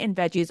protein and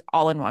veggies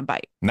all in one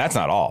bite. And that's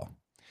not all.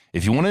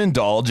 If you want to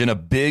indulge in a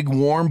big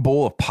warm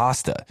bowl of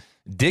pasta,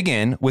 dig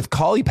in with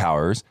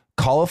Cauliflower's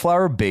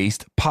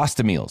cauliflower-based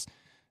pasta meals.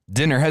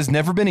 Dinner has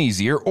never been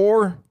easier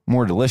or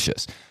more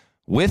delicious.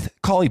 With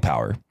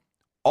Cauliflower,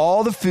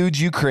 all the foods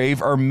you crave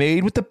are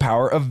made with the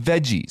power of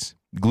veggies.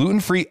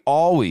 Gluten-free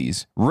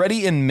always,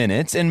 ready in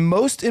minutes, and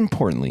most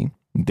importantly,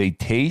 they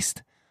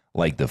taste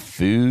like the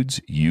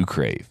foods you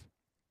crave.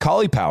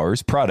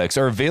 Cauliflower's products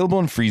are available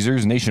in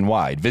freezers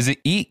nationwide.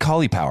 Visit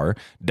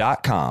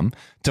eatcauliflower.com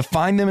to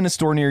find them in a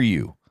store near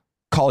you.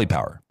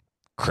 Cauliflower,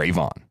 crave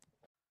on.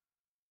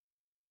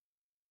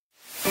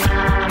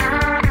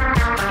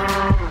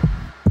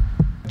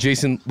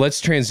 Jason, let's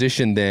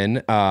transition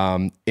then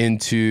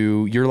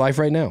into your life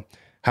right now.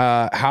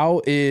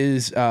 How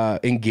is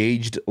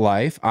engaged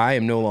life? I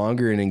am no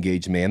longer an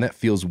engaged man. That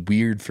feels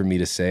weird for me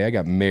to say. I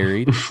got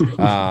married,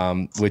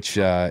 which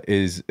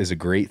is a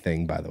great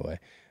thing, by the way.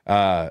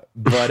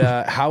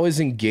 But how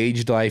is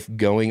engaged life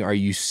going? Are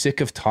you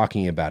sick of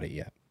talking about it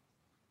yet?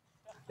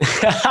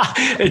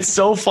 It's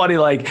so funny.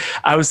 Like,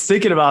 I was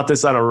thinking about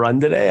this on a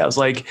run today. I was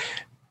like,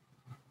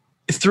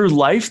 through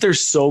life, there's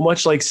so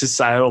much like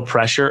societal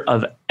pressure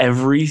of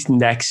every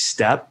next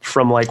step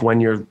from like when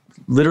you're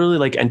literally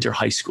like enter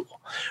high school,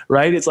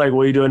 right? It's like,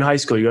 what do you do in high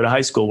school? You go to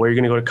high school. Where are you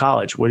going to go to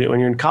college? When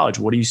you're in college,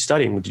 what are you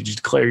studying? Did you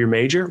declare your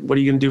major? What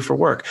are you going to do for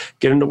work?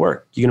 Get into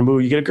work. You're going to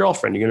move. You get a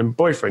girlfriend. You're going to have a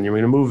boyfriend. You're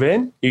going to move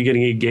in. You're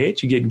getting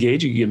engaged. You get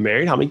engaged. You get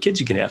married. How many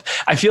kids you can have?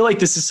 I feel like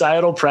the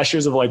societal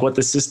pressures of like what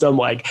the system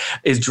like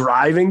is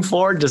driving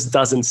for just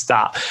doesn't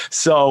stop.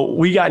 So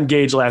we got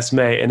engaged last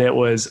May, and it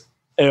was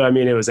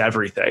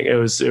everything. It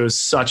was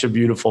such a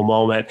beautiful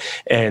moment,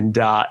 and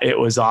it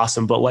was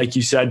awesome. But like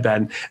you said,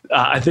 Ben,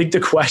 I think the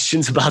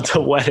questions about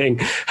the wedding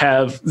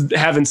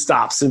haven't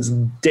stopped since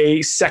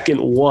second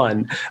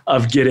one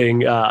of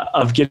getting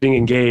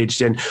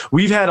engaged, and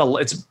we've had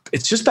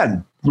it's just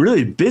been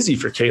really busy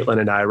for Caitlin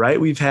and I, right?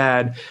 We've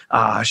had,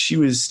 she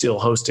was still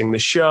hosting the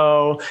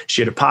show.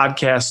 She had a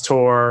podcast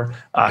tour.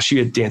 She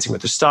had Dancing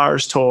with the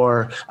Stars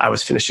tour. I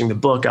was finishing the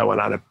book. I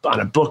went on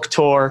a book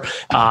tour.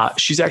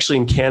 She's actually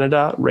in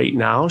Canada right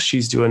now.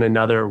 She's doing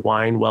another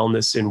wine,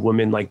 wellness, and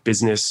women like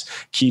business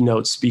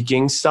keynote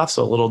speaking stuff.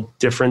 So a little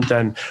different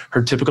than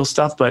her typical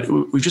stuff, but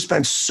we've just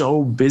been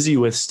so busy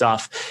with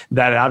stuff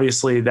that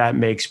obviously that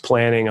makes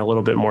planning a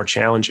little bit more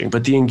challenging.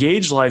 But the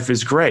engaged life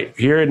is great.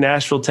 Here in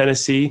Nashville,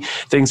 Tennessee,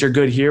 things are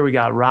good here. We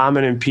got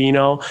ramen and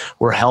Pinot.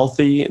 We're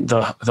healthy.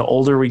 The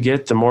older we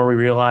get, the more we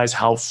realize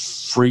how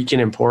freaking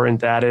important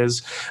that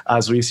is,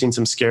 as we've seen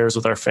some scares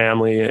with our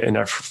family and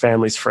our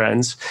family's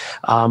friends.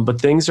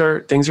 But things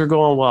are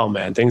going well,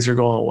 man. Things are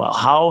going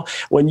well.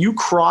 When you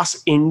cross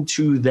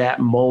into that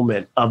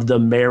moment of the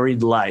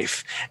married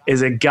life,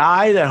 as a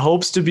guy that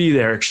hopes to be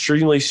there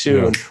extremely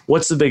soon,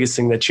 what's the biggest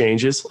thing that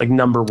changes? Like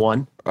number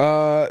one?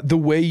 The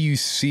way you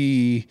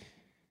see,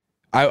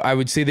 I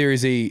would say there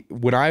is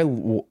when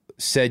I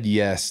said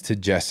yes to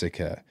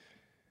Jessica,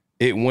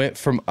 it went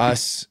from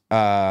us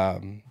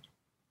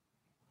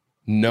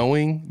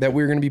knowing that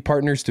we were going to be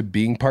partners to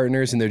being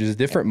partners. And there's a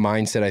different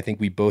mindset I think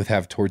we both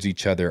have towards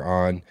each other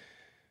on,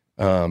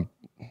 I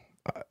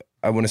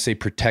want to say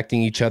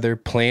protecting each other,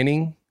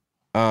 planning,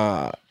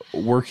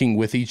 working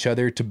with each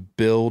other to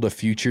build a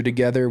future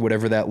together,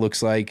 whatever that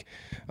looks like.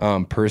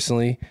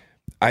 Personally,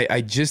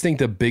 I just think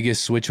the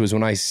biggest switch was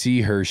when I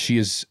see her, she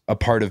is a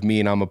part of me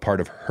and I'm a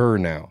part of her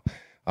now.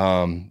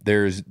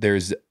 There's,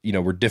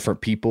 we're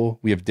different people.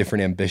 We have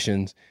different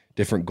ambitions,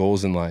 different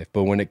goals in life.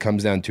 But when it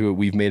comes down to it,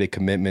 we've made a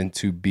commitment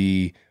to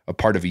be a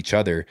part of each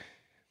other.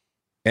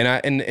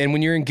 And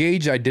when you're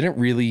engaged, I didn't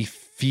really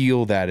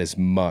feel that as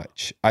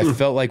much. I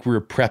felt like we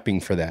were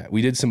prepping for that.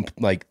 We did some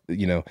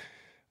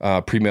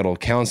premarital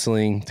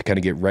counseling to kind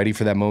of get ready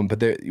for that moment.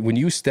 But when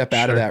you step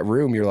out of that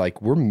room, you're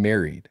like, we're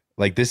married.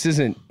 Like, this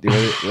isn't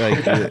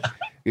like,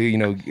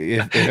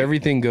 if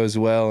everything goes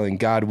well and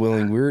God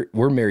willing,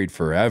 we're married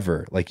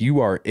forever. Like,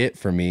 you are it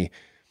for me.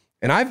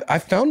 And I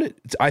found it.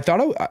 I thought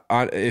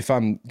if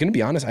I'm going to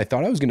be honest, I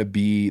thought that was going to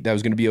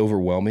be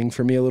overwhelming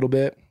for me a little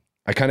bit.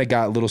 I kind of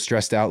got a little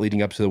stressed out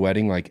leading up to the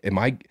wedding. Like,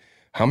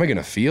 how am I going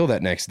to feel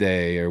that next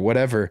day or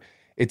whatever?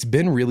 It's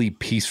been really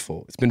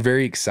peaceful. It's been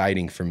very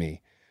exciting for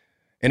me.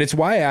 And it's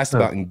why I asked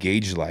about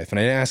engaged life. And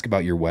I didn't ask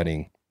about your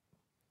wedding.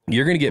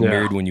 You're going to get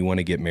married when you want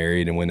to get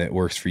married and when it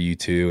works for you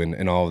too,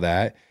 and all of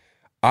that.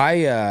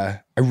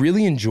 I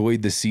really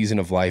enjoyed the season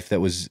of life that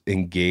was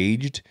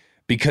engaged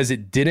because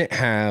it didn't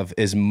have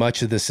as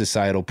much of the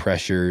societal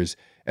pressures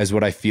as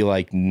what I feel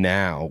like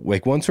now.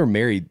 Like, once we're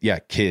married,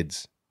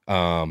 kids,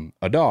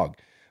 a dog,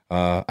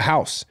 a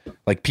house.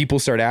 Like, people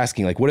start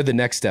asking, like, what are the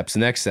next steps, the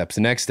next steps,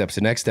 the next steps,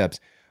 the next steps.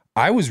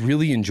 I was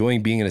really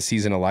enjoying being in a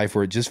season of life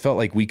where it just felt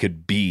like we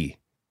could be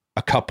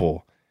a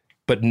couple,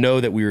 but know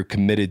that we were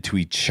committed to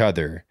each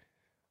other.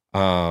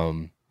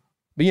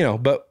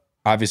 But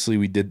obviously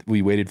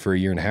we waited for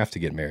 1.5 years to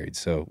get married.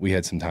 So we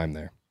had some time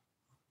there.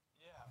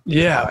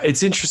 Yeah.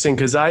 It's interesting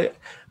because I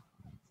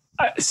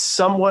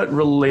somewhat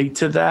relate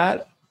to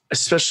that,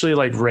 especially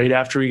like right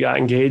after we got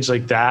engaged,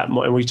 like that.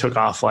 And we took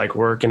off like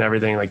work and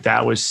everything. Like,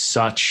 that was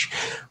such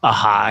a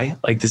high.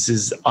 Like, this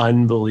is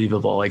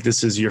unbelievable. Like,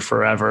 this is your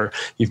forever.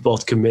 You've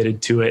both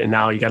committed to it. And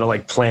now you got to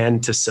like plan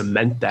to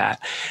cement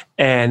that.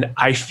 And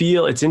I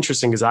feel it's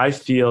interesting because I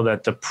feel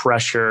that the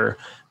pressure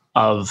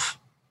of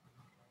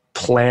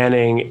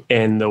planning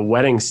and the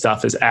wedding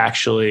stuff is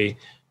actually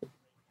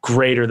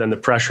greater than the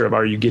pressure of,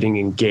 are you getting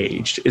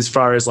engaged, as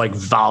far as like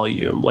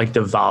volume, like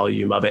the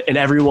volume of it. And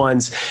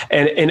everyone's,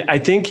 and I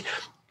think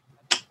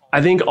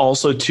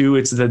also too,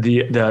 it's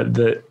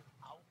the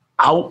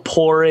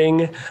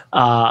outpouring,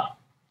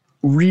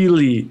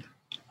 really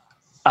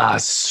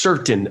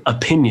certain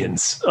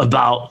opinions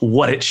about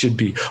what it should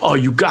be. Oh,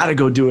 you got to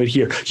go do it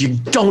here. You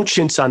don't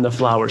chintz on the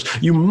flowers.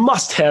 You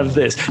must have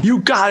this.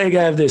 You got to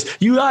have this.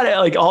 You got to,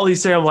 like, all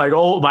these things. I'm like,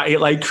 oh my, it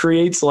like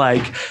creates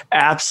like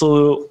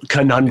absolute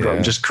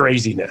conundrum, just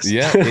craziness.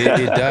 Yeah,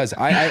 it does.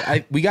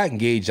 We got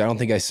engaged. I don't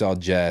think I saw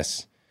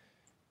Jess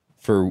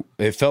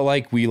it felt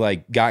like we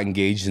like got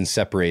engaged and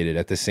separated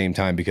at the same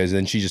time, because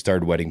then she just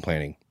started wedding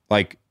planning.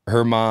 Like,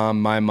 her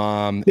mom, my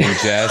mom, and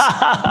Jess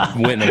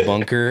went in a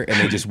bunker and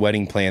they just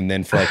wedding planned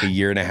then for like 1.5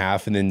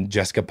 years. And then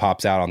Jessica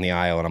pops out on the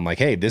aisle and I'm like,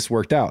 hey, this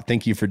worked out.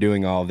 Thank you for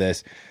doing all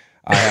this.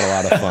 I had a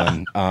lot of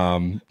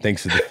fun.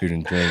 Thanks for the food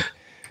and drink.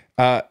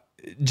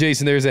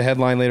 Jason, there's a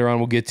headline later on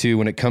we'll get to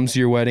when it comes to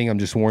your wedding. I'm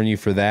just warning you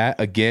for that.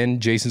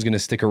 Again, Jason's going to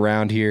stick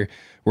around here.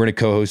 We're going to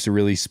co-host a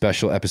really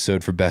special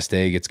episode for Best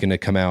Egg. It's going to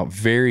come out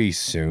very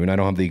soon. I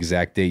don't have the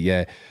exact date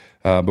yet.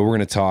 But we're going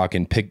to talk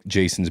and pick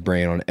Jason's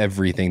brain on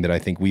everything that I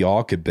think we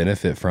all could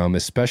benefit from,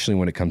 especially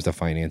when it comes to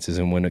finances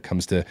and when it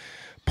comes to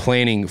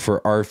planning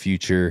for our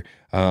future,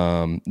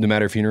 no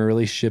matter if you're in a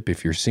relationship,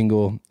 if you're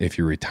single, if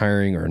you're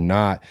retiring or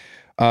not.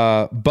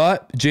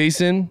 But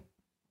Jason,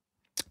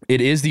 it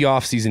is the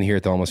off season here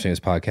at the Almost Famous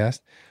Podcast.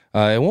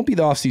 It won't be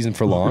the off season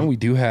for long. We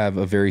do have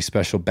a very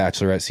special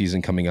Bachelorette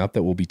season coming up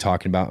that we'll be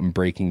talking about and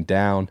breaking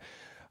down.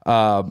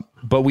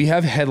 But we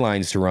have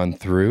headlines to run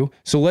through.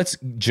 So let's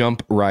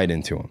jump right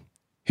into them.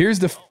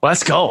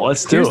 Let's go.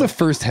 Here's the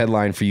first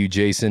headline for you,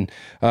 Jason.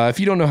 If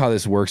you don't know how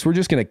this works, we're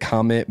just going to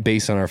comment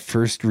based on our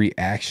first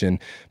reaction.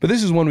 But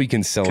this is one we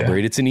can celebrate.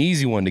 Okay. It's an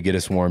easy one to get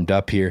us warmed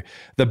up here.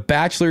 The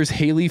Bachelor's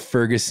Haley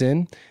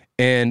Ferguson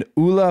and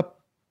Ula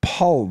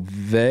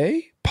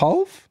Palve,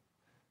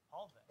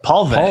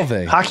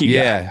 hockey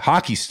guy.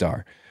 Hockey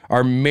star,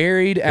 are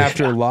married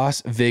after a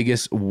Las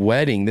Vegas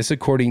wedding. This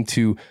according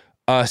to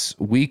Us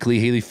Weekly.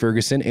 Haley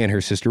Ferguson and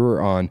her sister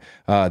were on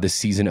the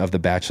season of The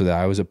Bachelor that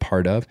I was a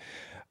part of.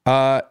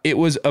 It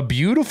was a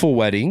beautiful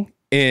wedding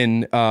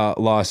in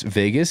Las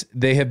Vegas.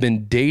 They have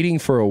been dating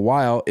for a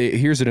while.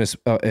 Here's an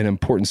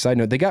important side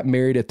note. They got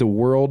married at the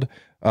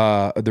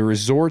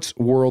Resorts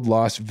World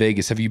Las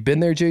Vegas. Have you been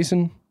there,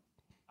 Jason?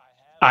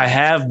 I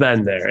have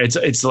been there.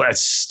 It's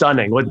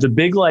stunning. What the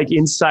big like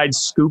inside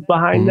scoop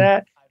behind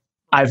that,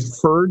 I've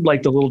heard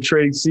like the little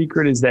trading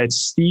secret is that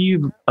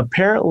Steve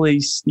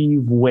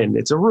Wynn,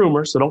 it's a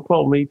rumor, so don't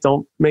quote me,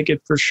 don't make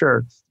it for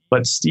sure,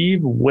 but Steve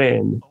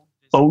Wynn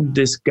owed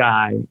this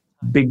guy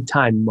big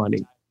time money,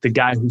 the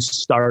guy who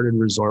started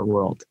Resort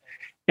World.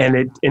 And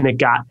it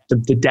got,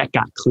 the debt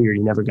got cleared.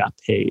 He never got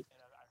paid.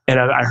 And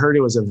I heard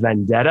it was a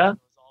vendetta,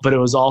 but it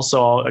was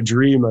also a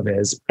dream of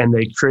his. And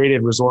they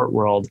created Resort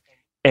World.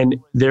 And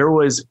there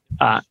was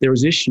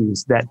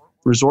issues that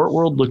Resort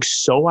World looked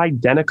so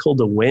identical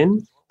to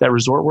Wynn that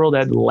Resort World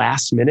at the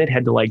last minute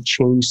had to like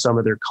change some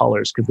of their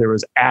colors because there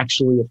was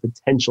actually a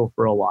potential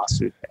for a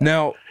lawsuit.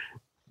 Now,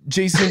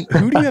 Jason,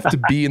 who do you have to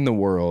be in the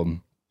world?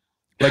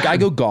 Like I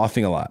go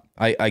golfing a lot.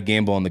 I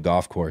gamble on the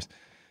golf course.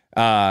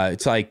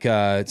 It's like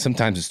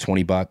sometimes it's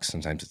 $20,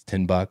 sometimes it's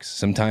 $10.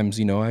 Sometimes,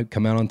 I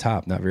come out on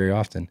top, not very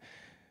often.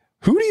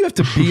 Who do you have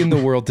to be in the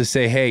world to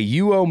say, hey,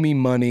 you owe me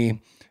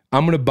money.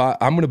 I'm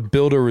gonna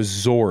build a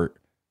resort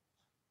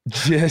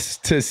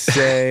just to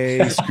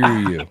say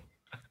screw you.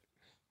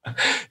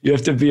 You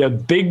have to be a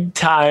big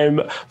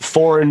time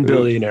foreign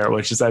billionaire,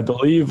 which is, I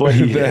believe, what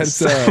he is.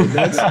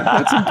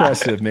 That's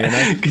impressive,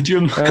 man. Could you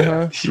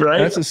imagine? Right?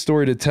 That's a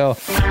story to tell.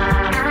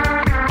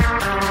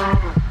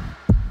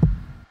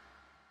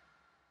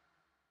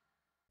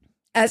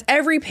 As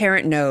every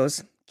parent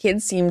knows,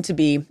 kids seem to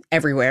be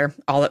everywhere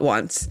all at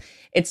once.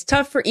 It's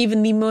tough for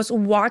even the most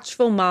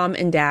watchful mom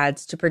and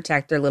dads to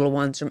protect their little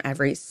ones from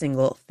every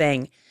single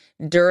thing.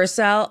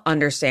 Duracell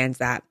understands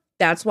that.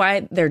 That's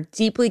why they're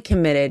deeply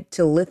committed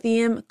to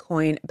lithium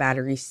coin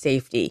battery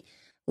safety.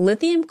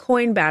 Lithium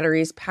coin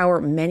batteries power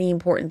many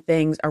important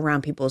things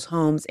around people's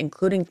homes,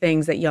 including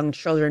things that young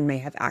children may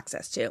have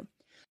access to.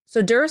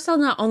 So Duracell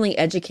not only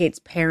educates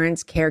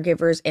parents,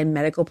 caregivers, and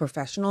medical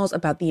professionals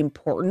about the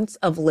importance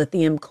of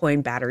lithium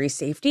coin battery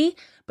safety,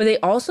 but they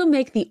also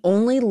make the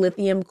only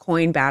lithium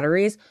coin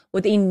batteries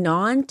with a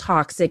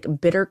non-toxic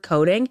bitter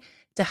coating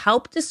to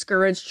help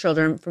discourage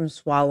children from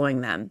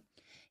swallowing them.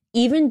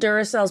 Even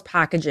Duracell's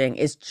packaging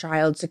is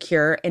child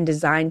secure and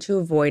designed to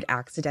avoid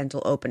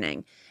accidental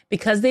opening.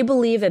 Because they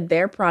believe that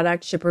their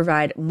product should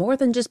provide more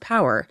than just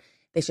power,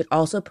 they should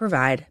also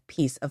provide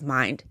peace of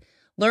mind.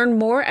 Learn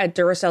more at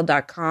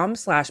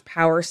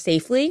Duracell.com/power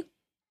safely.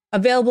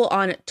 Available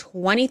on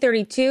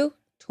 2032,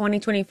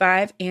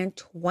 2025, and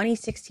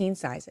 2016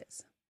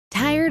 sizes.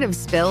 Tired of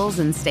spills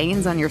and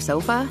stains on your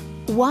sofa?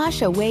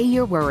 Wash away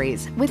your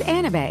worries with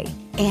Anabay.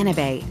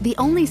 Anabay, the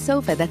only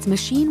sofa that's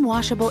machine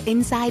washable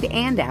inside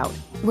and out,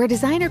 where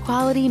designer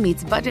quality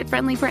meets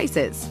budget-friendly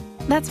prices.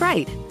 That's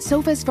right,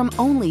 sofas from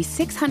only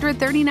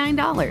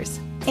 $639.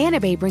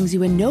 Anabay brings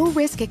you a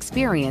no-risk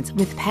experience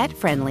with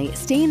pet-friendly,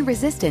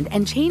 stain-resistant,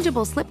 and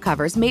changeable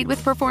slipcovers made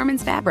with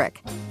performance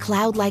fabric,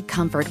 cloud-like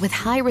comfort with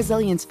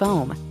high-resilience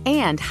foam,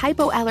 and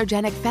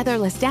hypoallergenic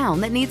featherless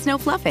down that needs no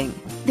fluffing.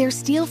 Their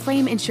steel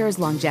frame ensures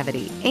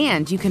longevity,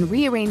 and you can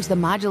rearrange the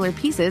modular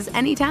pieces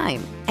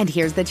anytime. And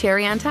here's the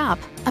cherry on top,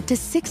 up to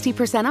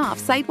 60% off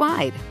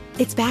site-wide.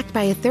 It's backed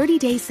by a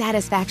 30-day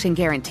satisfaction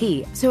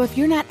guarantee, so if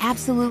you're not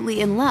absolutely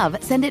in love,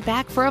 send it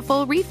back for a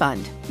full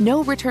refund.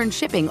 No return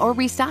shipping or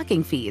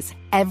restocking fees.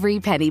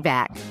 Every penny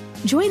back.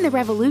 Join the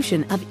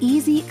revolution of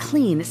easy,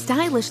 clean,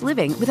 stylish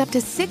living with up to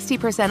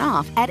 60%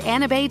 off at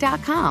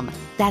anabay.com.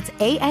 That's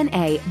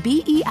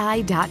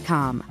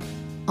ANABEI.com.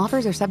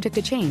 Offers are subject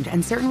to change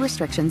and certain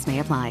restrictions may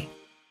apply.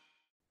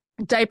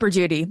 Diaper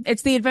duty.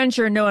 It's the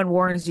adventure no one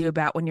warns you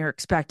about when you're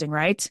expecting,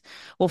 right?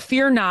 Well,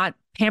 fear not.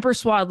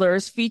 Pampers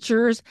Swaddlers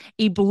features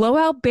a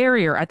blowout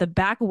barrier at the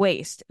back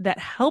waist that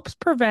helps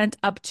prevent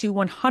up to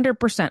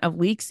 100% of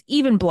leaks,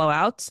 even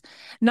blowouts.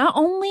 Not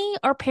only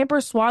are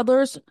Pampers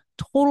Swaddlers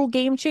total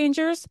game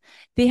changers,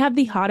 they have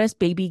the hottest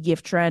baby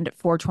gift trend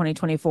for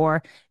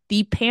 2024,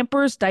 the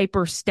Pampers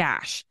Diaper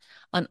Stash,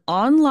 an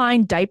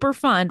online diaper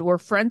fund where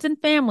friends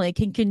and family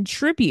can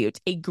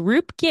contribute a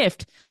group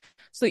gift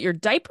so that your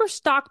diaper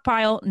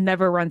stockpile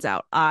never runs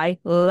out. I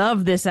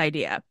love this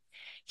idea.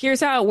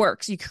 Here's how it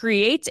works. You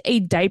create a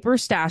diaper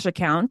stash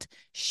account,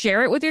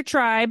 share it with your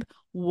tribe,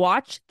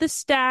 watch the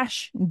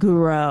stash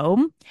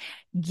grow,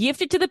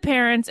 gift it to the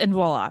parents, and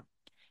voila.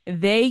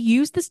 They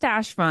use the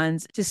stash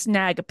funds to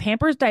snag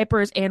Pampers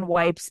diapers and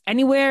wipes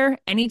anywhere,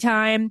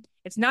 anytime.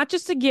 It's not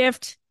just a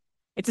gift.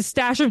 It's a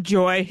stash of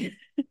joy,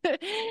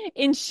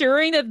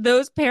 ensuring that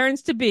those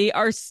parents-to-be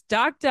are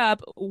stocked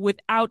up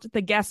without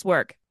the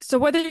guesswork. So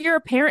whether you're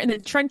a parent in the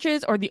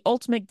trenches or the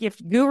ultimate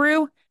gift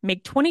guru,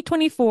 make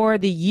 2024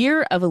 the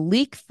year of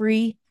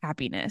leak-free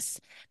happiness.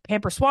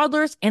 Pampers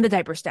Swaddlers and the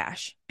Diaper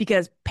Stash,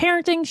 because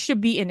parenting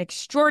should be an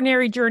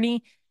extraordinary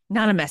journey,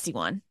 not a messy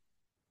one.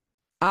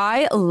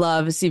 I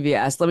love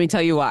CVS. Let me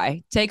tell you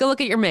why. Take a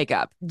look at your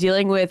makeup.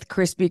 Dealing with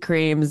Krispy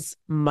Kreme's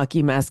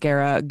mucky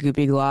mascara,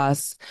 goopy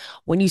gloss.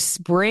 When you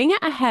spring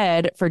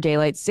ahead for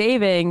daylight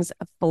savings,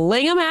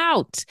 fling them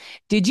out.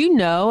 Did you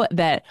know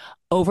that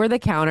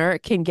over-the-counter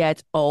can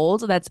get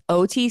old? That's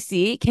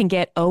OTC, can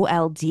get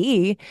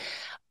OLD.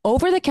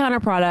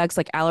 Over-the-counter products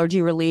like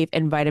allergy relief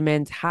and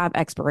vitamins have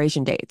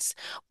expiration dates.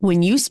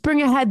 When you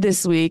spring ahead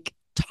this week,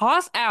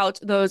 toss out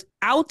those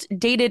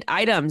outdated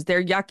items.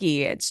 They're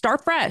yucky.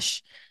 Start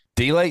fresh.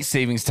 Daylight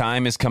savings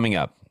time is coming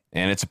up,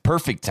 and it's a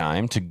perfect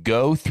time to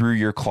go through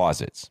your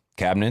closets,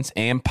 cabinets,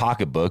 and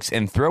pocketbooks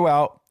and throw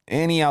out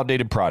any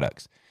outdated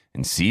products.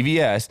 And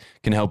CVS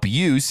can help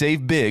you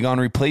save big on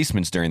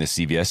replacements during the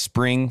CVS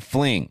Spring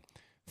Fling.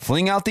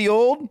 Fling out the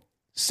old,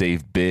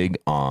 save big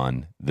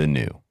on the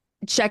new.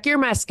 Check your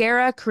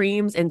mascara,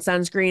 creams, and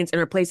sunscreens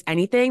and replace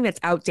anything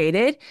that's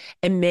outdated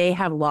and may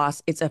have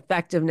lost its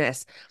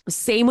effectiveness.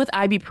 Same with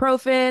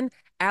ibuprofen,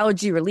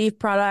 allergy relief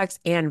products,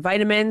 and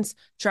vitamins.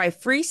 Try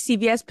free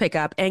CVS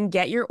pickup and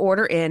get your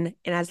order in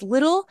as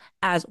little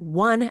as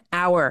 1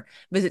 hour.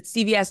 Visit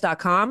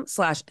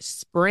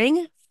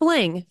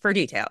cvs.com/springfling for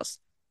details.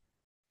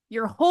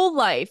 Your whole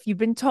life, you've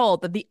been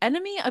told that the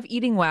enemy of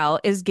eating well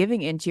is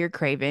giving into your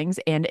cravings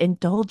and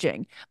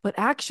indulging. But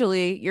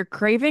actually, your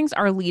cravings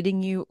are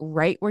leading you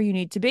right where you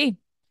need to be.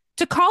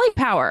 To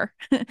Cauliflower.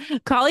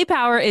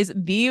 Cauliflower is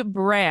the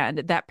brand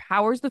that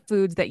powers the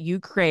foods that you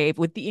crave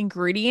with the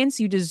ingredients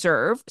you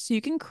deserve so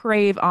you can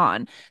crave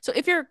on. So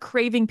if you're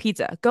craving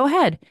pizza, go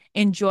ahead.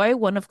 Enjoy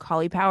one of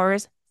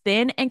Cauliflower's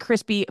thin and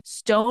crispy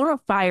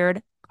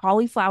stone-fired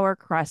cauliflower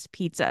crust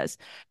pizzas.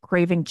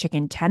 Craving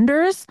chicken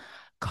tenders?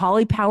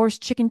 Cauliflower's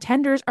chicken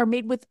tenders are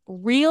made with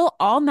real,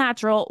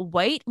 all-natural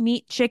white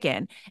meat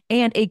chicken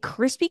and a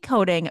crispy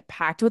coating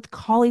packed with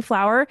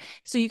cauliflower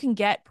so you can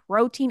get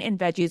protein and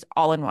veggies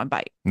all in one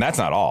bite. And that's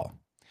not all.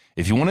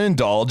 If you want to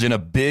indulge in a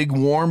big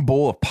warm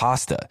bowl of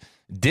pasta,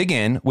 dig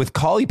in with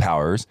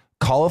Cauliflower's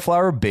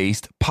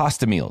cauliflower-based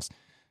pasta meals.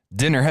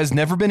 Dinner has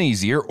never been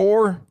easier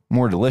or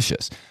more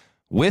delicious.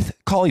 With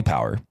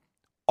Cauliflower,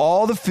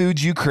 all the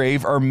foods you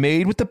crave are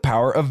made with the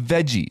power of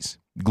veggies.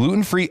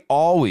 Gluten-free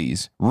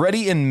always,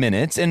 ready in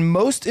minutes, and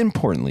most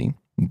importantly,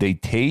 they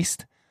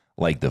taste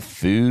like the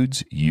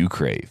foods you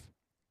crave.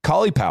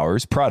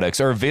 Cauliflower's products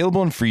are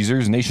available in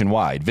freezers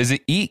nationwide.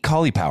 Visit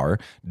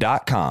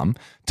eatcauliflower.com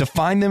to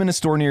find them in a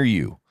store near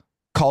you.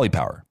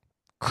 Cauliflower,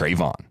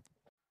 crave on.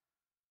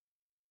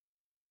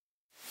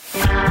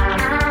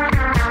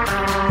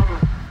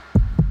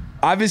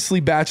 Obviously,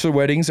 bachelor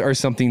weddings are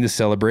something to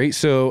celebrate.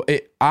 So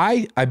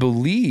I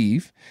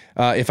believe,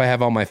 if I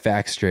have all my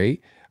facts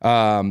straight,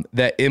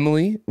 that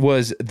Emily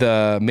was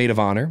the maid of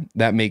honor.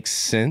 That makes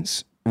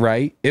sense,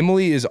 right?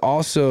 Emily is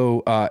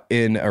also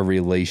in a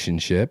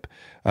relationship.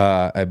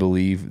 I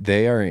believe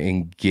they are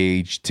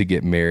engaged to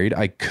get married.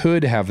 I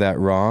could have that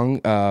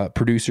wrong.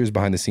 Producers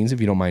behind the scenes,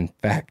 if you don't mind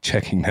fact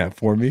checking that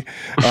for me.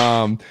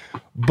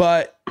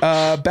 But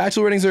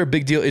bachelor weddings are a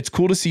big deal. It's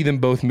cool to see them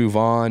both move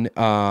on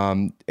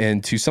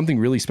and to something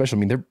really special.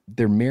 I mean,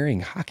 they're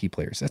marrying hockey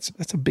players.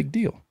 That's a big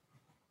deal.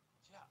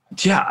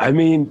 Yeah, I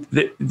mean,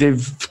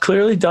 they've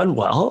clearly done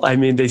well. I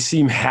mean, they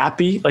seem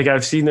happy. Like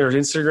I've seen their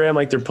Instagram,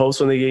 like their posts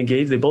when they get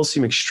engaged. They both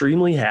seem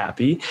extremely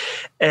happy.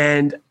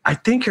 And I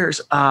think her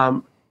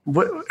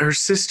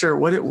sister,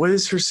 what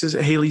is her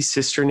sister, Haley's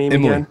sister name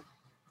again?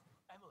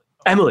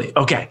 Emily.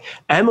 Okay.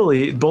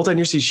 Emily, both on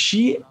your seat,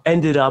 she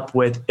ended up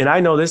with, and I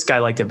know this guy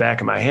like the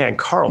back of my hand,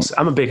 Carlson.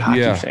 I'm a big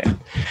hockey fan.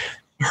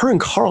 Her and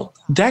Carl,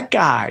 that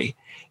guy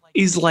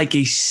is like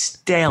a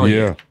stallion.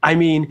 Yeah. I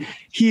mean,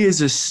 he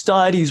is a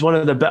stud. He's one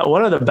of the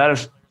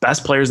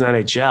best players in the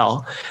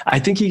NHL. I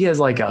think he has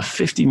like a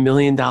 $50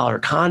 million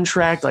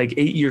contract, like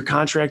 8-year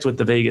contract with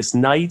the Vegas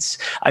Knights.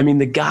 I mean,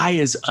 the guy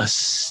is a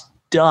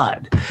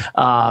stud.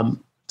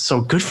 So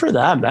good for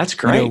them. That's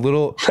great. You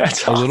know,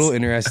 a little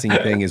interesting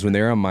thing is when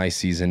they're on My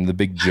Season, the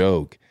big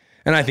joke,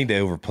 and I think they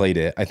overplayed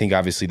it. I think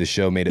obviously the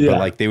show made it, but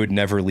like they would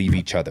never leave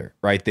each other,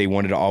 right? They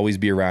wanted to always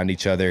be around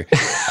each other.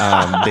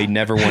 They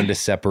never wanted to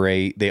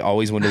separate. They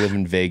always wanted to live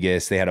in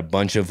Vegas. They had a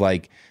bunch of I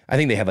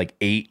think they had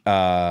 8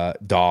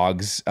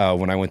 dogs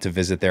when I went to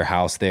visit their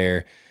house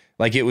there.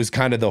 Like it was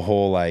kind of the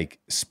whole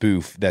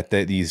spoof that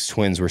these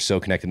twins were so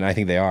connected, and I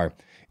think they are.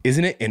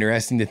 Isn't it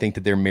interesting to think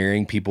that they're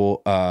marrying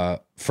people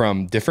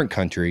from different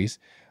countries?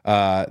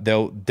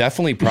 They'll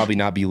definitely probably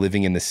not be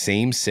living in the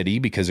same city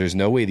because there's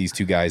no way these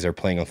two guys are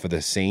playing for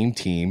the same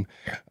team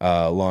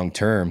long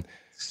term.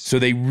 So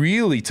they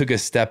really took a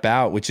step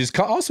out, which is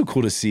also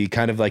cool to see,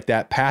 kind of like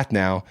that path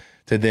now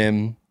to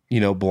them,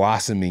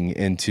 blossoming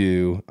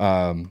into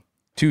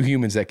two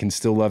humans that can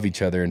still love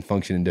each other and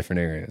function in different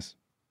areas.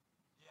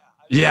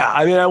 Yeah,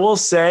 I mean, I will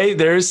say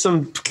there is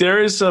some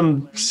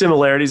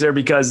similarities there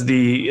because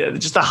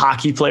just the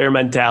hockey player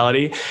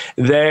mentality.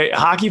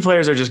 Hockey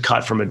players are just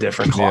cut from a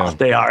different cloth. Yeah.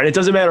 They are, and it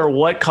doesn't matter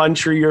what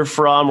country you're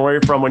from, where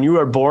you're from. When you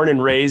are born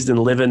and raised and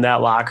live in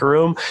that locker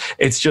room,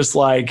 it's just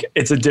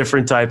it's a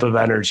different type of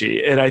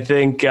energy. And I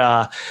think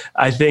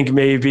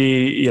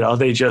maybe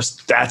they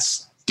just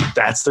that's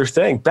their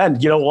thing. Ben,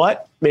 you know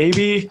what?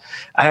 Maybe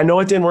I know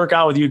it didn't work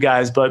out with you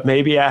guys, but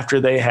maybe after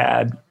they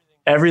had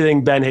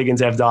everything Ben Higgins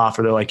have to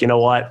offer, they're like, you know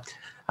what?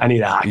 I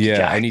need a hockey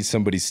guy. I need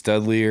somebody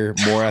studlier,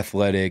 more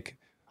athletic,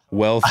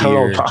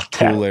 wealthier,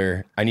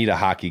 cooler. I need a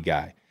hockey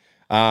guy.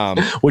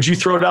 Would you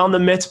throw down the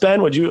mitts,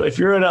 Ben? Would you, if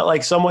you're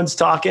in someone's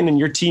talking and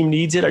your team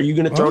needs it, are you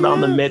going to throw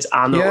down the mitts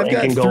on the rink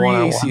and go on?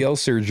 I've got 3 ACL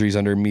surgeries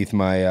underneath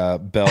my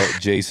belt,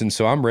 Jason.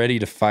 So I'm ready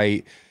to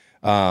fight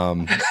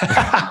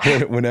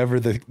whenever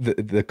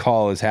the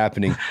call is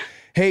happening.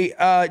 Hey,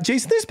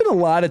 Jason, there's been a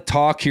lot of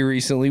talk here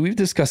recently. We've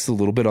discussed a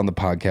little bit on the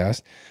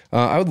podcast.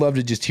 I would love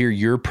to just hear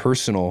your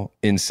personal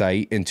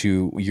insight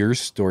into your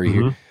story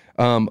here.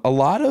 A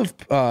lot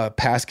of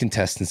past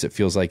contestants, it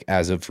feels like,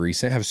 as of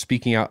recent, have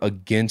speaking out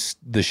against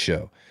the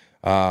show.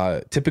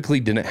 Typically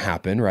didn't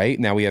happen, right?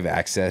 Now we have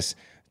access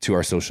to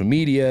our social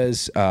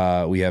medias.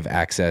 We have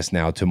access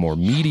now to more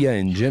media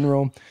in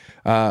general.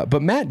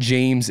 But Matt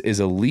James is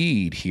a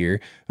lead here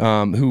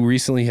who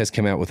recently has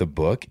come out with a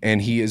book,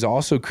 and he is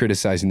also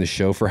criticizing the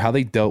show for how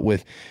they dealt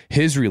with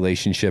his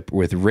relationship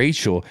with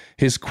Rachel.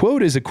 His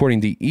quote is,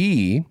 according to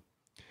E!,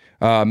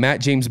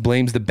 Matt James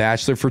blames The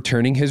Bachelor for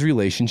turning his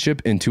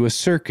relationship into a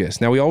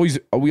circus. Now,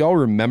 we all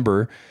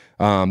remember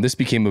this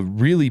became a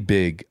really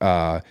big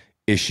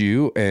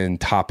issue and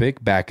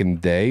topic back in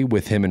the day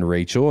with him and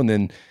Rachel, and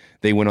then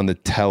they went on the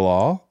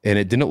tell-all, and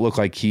it didn't look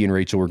like he and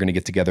Rachel were going to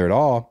get together at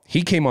all.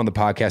 He came on the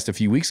podcast a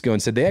few weeks ago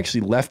and said they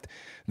actually left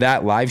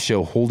that live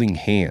show holding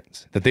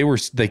hands, that they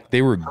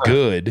were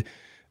good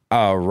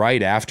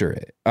right after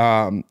it.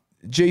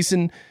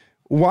 Jason,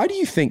 why do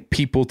you think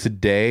people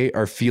today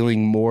are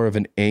feeling more of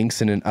an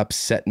angst and an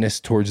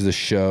upsetness towards the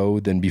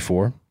show than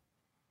before?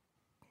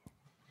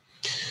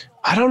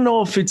 I don't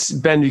know if it's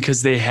been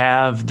because they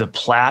have the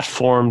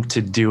platform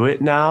to do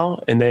it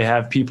now, and they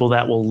have people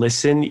that will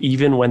listen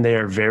even when they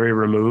are very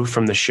removed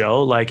from the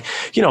show. Like,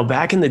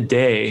 back in the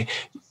day,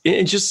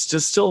 it just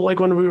still like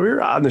when we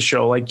were on the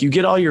show, like you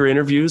get all your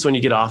interviews when you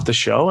get off the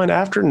show, and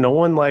after no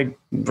one like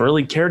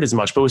really cared as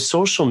much. But with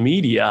social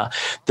media,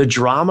 the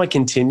drama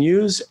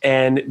continues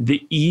and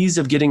the ease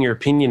of getting your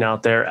opinion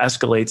out there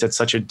escalates at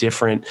such a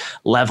different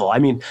level. I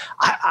mean,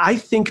 I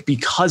think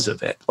because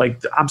of it,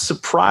 like I'm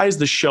surprised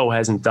the show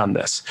hasn't done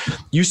this.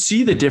 You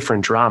see the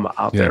different drama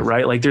out there,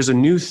 right? Like there's a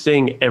new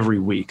thing every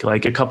week.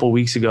 Like a couple of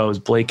weeks ago, it was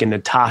Blake and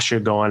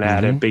Natasha going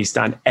at it based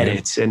on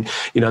edits. And,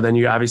 then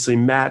you obviously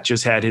Matt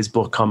just had his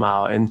book come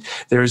out, and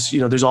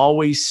there's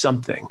always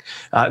something.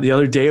 The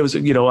other day it was,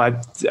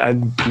 I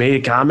made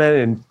a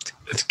comment and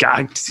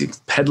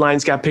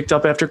headlines got picked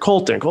up after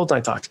Colton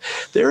talked.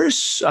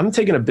 I'm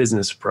taking a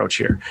business approach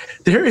here.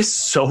 There is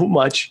so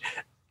much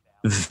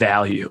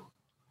value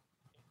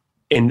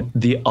in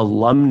the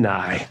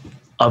alumni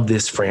of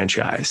this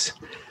franchise,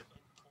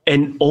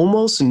 and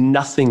almost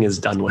nothing is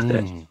done with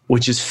it,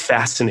 which is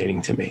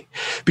fascinating to me.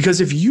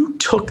 Because if you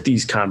took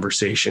these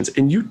conversations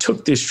and you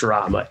took this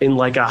drama in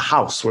like a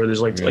house where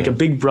there's like a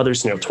Big Brother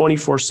scenario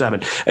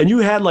 24/7, and you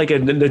had like a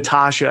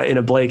Natasha and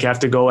a Blake have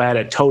to go at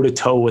it toe to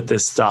toe with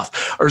this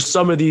stuff, or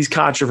some of these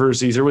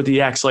controversies, or with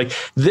the ex, like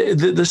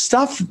the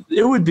stuff,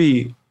 it would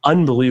be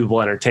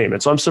unbelievable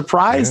entertainment. So I'm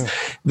surprised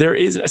there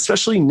is,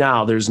 especially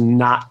now, there's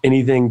not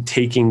anything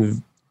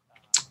taking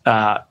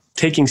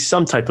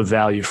some type of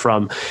value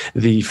from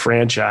the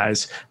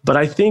franchise. But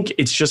I think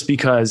it's just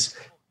because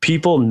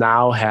people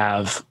now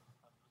have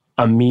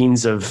a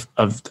means of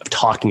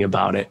talking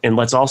about it. And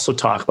let's also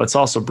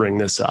bring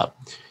this up.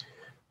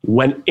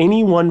 When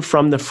anyone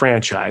from the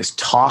franchise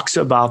talks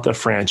about the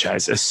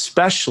franchise,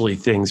 especially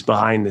things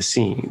behind the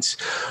scenes,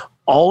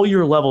 all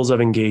your levels of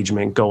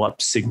engagement go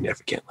up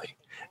significantly.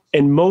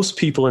 And most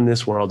people in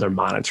this world are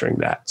monitoring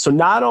that. So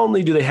not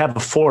only do they have a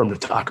forum to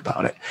talk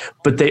about it,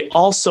 but they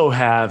also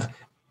have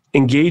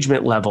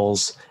engagement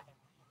levels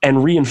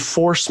and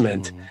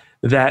reinforcement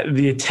that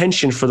the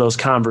attention for those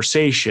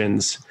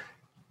conversations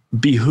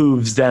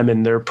behooves them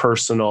in their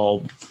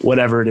personal,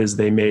 whatever it is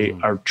they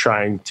are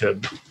trying to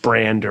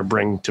brand or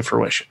bring to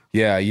fruition.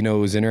 Yeah. It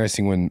was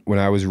interesting when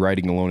I was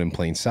writing Alone in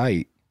Plain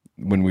Sight,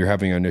 when we were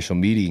having our initial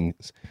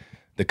meetings,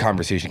 the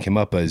conversation came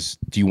up as,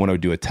 do you want to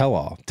do a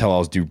tell-all?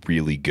 Tell-alls do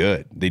really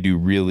good. They do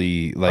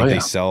really, they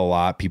sell a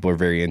lot. People are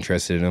very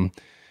interested in them.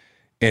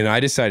 And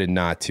I decided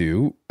not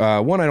to.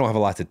 One, I don't have a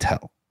lot to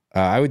tell.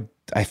 I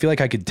feel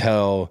like I could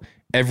tell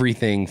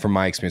everything from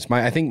my experience.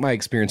 I think my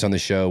experience on the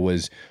show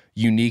was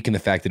unique in the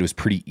fact that it was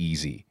pretty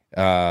easy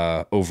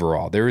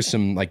overall. There were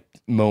some like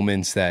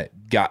moments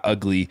that got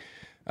ugly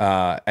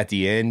at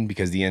the end,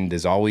 because the end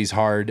is always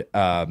hard.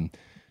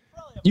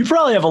 You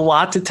probably have a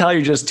lot to tell.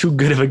 You're just too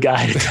good of a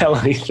guy to tell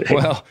anything.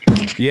 Well,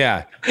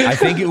 yeah, I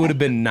think it would have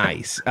been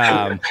nice.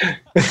 But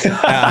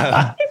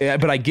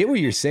I get what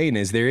you're saying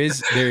is there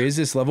is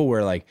this level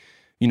where, like,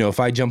 if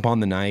I jump on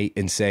the night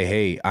and say,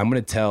 hey, I'm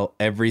going to tell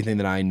everything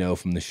that I know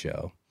from the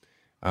show,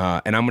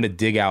 and I'm going to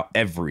dig out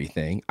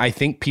everything, I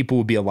think people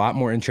would be a lot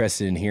more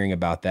interested in hearing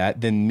about that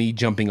than me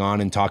jumping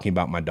on and talking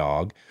about my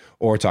dog,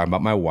 or talking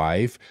about my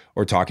wife,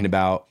 or talking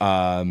about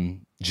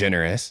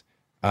Generous.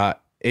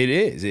 It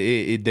is.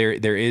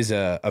 There is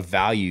a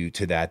value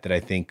to that I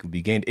think would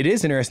be gained. It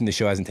is interesting the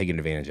show hasn't taken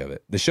advantage of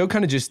it. The show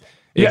kind of just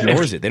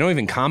ignores it. They don't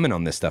even comment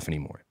on this stuff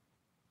anymore.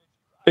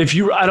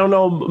 I don't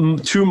know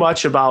too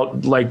much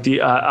about like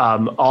the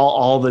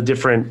all the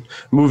different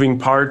moving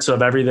parts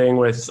of everything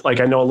with, like,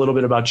 I know a little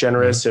bit about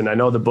Generous, and I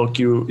know the book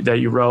that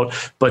you wrote,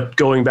 but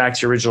going back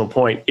to your original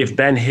point, if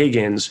Ben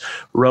Higgins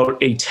wrote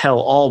a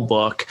tell-all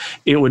book,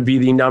 it would be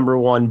the number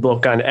one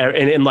book on,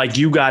 and like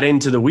you got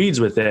into the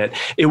weeds with it,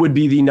 it would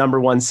be the number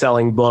one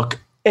selling book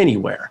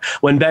anywhere.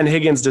 When Ben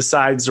Higgins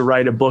decides to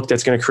write a book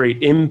that's going to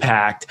create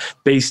impact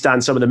based on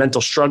some of the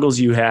mental struggles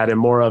you had and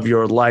more of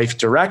your life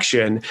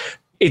direction,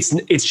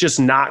 it's just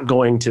not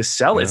going to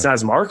sell. It's not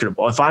as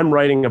marketable. If I'm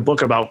writing a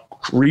book about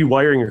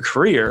rewiring your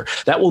career,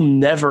 that will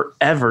never,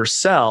 ever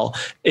sell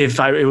if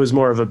it was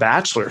more of a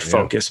Bachelor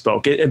focused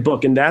book.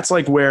 And that's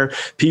like where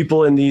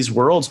people in these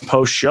worlds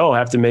post-show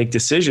have to make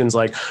decisions,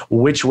 like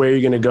which way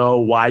you're going to go,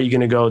 why you're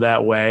going to go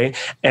that way,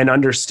 and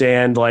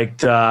understand like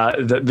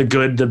the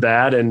good, the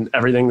bad, and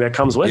everything that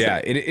comes with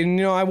it.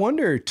 And I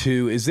wonder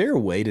too, is there a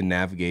way to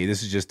navigate?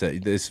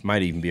 This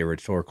might even be a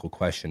rhetorical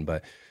question,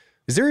 but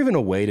is there even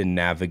a way to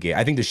navigate?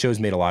 I think the show's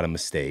made a lot of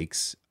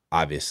mistakes.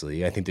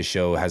 obviously. I think the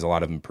show has a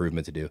lot of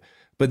improvement to do.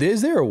 But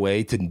is there a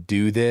way to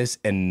do this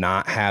and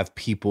not have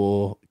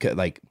people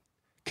like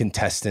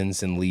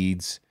contestants and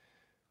leads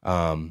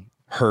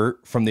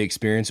hurt from the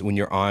experience when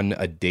you're on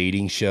a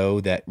dating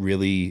show that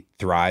really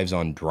thrives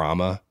on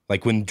drama?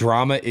 Like when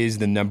drama is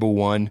the number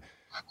one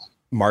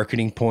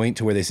marketing point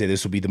to where they say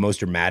this will be the most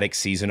dramatic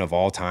season of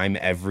all time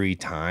every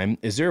time.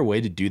 Is there a way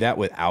to do that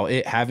without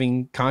it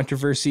having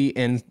controversy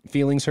and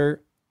feelings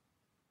hurt?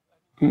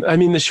 I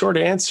mean, the short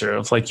answer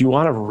of like, you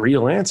want a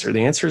real answer.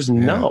 The answer is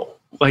no.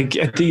 Like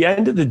at the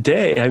end of the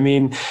day, I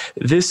mean,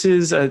 this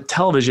is a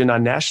television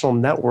on national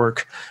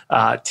network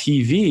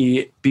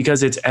TV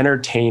because it's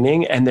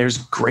entertaining and there's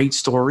great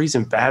stories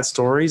and bad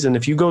stories. And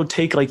if you go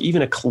take like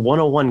even a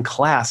 101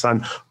 class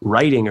on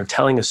writing or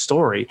telling a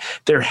story,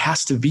 there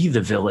has to be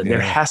the villain. Yeah.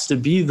 There has to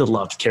be the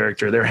loved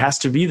character. There has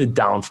to be the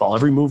downfall.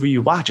 Every movie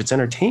you watch, it's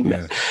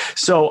entertainment. Yeah.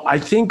 So I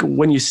think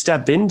when you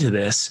step into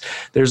this,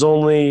 there's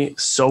only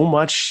so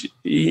much.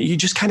 You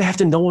just kind of have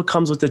to know what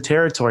comes with the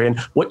territory. And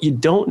what you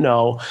don't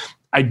know,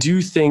 I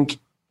do think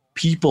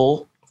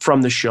people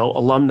from the show,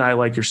 alumni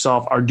like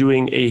yourself, are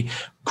doing a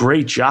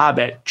great job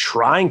at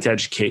trying to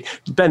educate.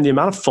 Ben, the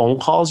amount of phone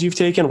calls you've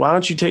taken, why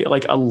don't you take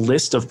like a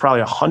list of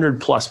probably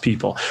 100+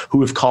 people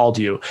who have called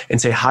you and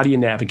say, how do you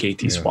navigate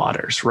these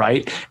waters,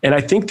 right? And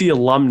I think the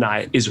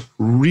alumni is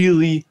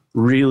really,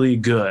 really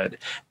good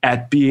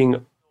at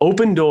being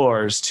open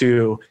doors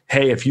to,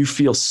 hey, if you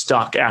feel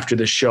stuck after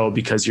the show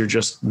because you're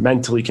just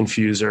mentally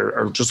confused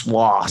or just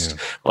lost,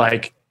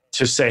 like,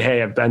 just say,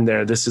 hey, I've been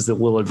there. This is the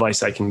little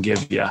advice I can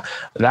give you.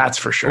 That's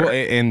for sure. Well,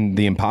 and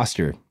the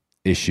imposter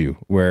issue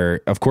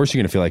where, of course, you're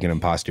going to feel like an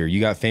imposter. You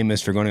got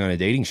famous for going on a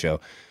dating show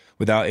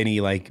without any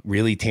like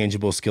really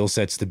tangible skill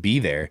sets to be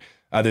there,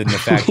 other than the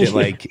fact that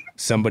like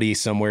somebody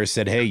somewhere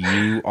said, hey,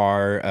 you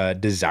are a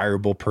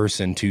desirable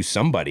person to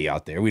somebody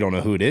out there. We don't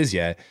know who it is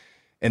yet.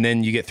 And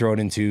then you get thrown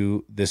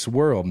into this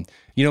world.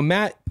 You know,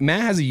 Matt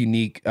has a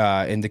unique,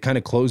 and to kind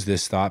of close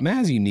this thought, Matt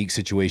has a unique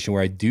situation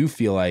where I do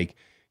feel like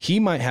he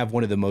might have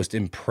one of the most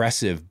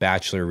impressive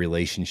bachelor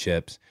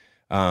relationships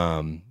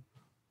that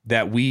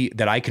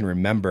I can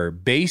remember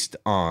based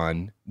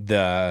on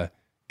the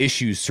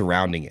issues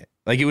surrounding it.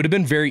 Like it would have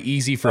been very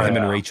easy for him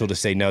and Rachel to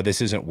say, no,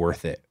 this isn't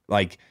worth it.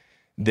 Like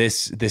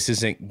this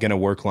isn't going to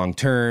work long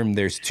term.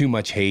 There's too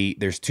much hate.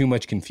 There's too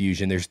much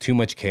confusion. There's too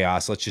much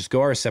chaos. Let's just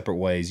go our separate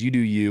ways. You do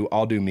you,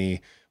 I'll do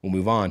me. We'll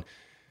move on.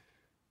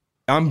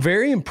 I'm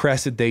very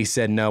impressed that they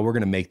said, no, we're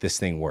going to make this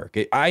thing work.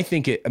 I'm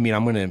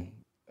going to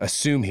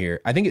assume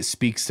here, I think it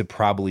speaks to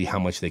probably how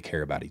much they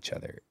care about each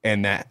other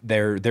and that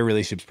their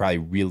relationship's probably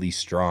really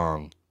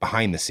strong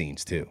behind the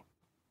scenes too.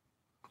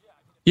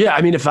 Yeah,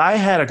 I mean, if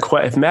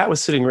Matt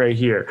was sitting right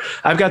here,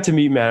 I've got to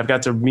meet Matt. I've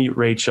got to meet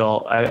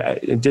Rachel.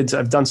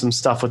 I've done some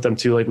stuff with them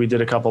too. Like we did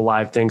a couple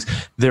live things.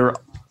 They're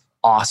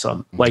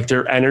awesome. Like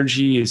their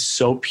energy is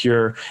so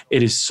pure.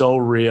 It is so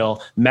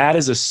real. Matt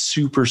is a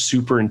super,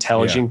 super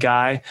intelligent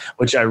guy,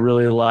 which I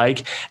really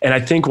like. And I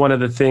think one of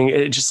the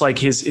things, just like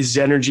his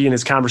energy and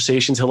his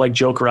conversations, he'll like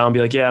joke around, be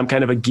like, yeah, I'm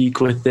kind of a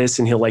geek with this.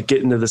 And he'll like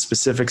get into the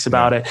specifics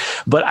about it.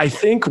 But I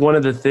think one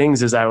of the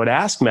things is I would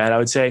ask Matt, I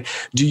would say,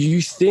 do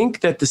you think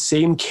that the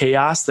same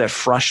chaos that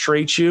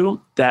frustrates you,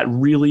 that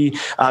really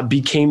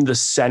became the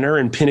center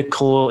and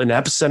pinnacle and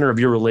epicenter of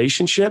your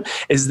relationship,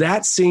 is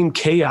that same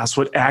chaos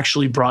what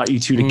actually brought you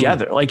two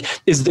together? Like,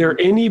 is there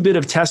any bit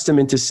of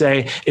testament to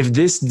say, if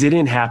this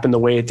didn't happen the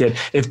way it did,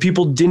 if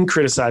people didn't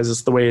criticize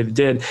us the way it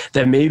did,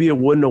 that maybe it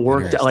wouldn't have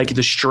worked, like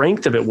the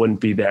strength of it wouldn't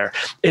be there?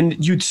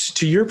 And you,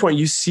 to your point,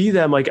 you see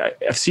them, like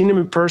I've seen them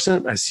in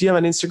person, I see them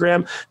on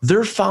Instagram,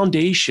 their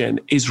foundation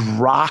is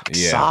rock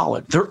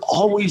solid. They're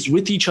always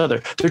with each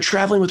other. They're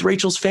traveling with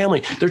Rachel's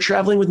family. They're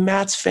traveling with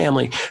Matt's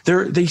family.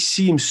 They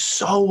seem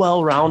so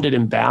well-rounded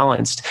and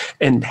balanced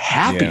and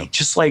happy,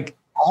 just like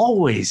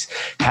always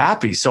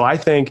happy. So I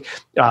think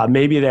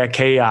maybe that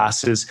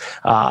chaos is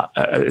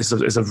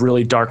a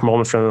really dark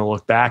moment for them to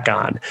look back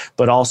on,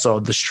 but also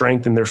the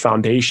strength in their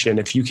foundation.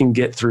 If you can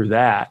get through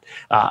that,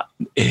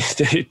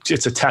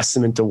 it's a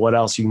testament to what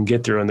else you can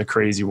get through in the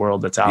crazy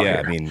world that's out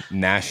there. I mean,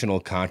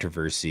 national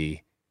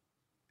controversy,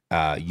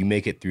 you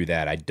make it through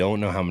that. I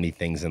don't know how many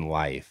things in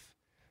life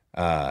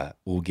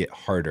will get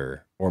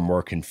harder or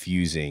more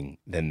confusing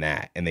than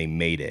that. And they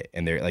made it.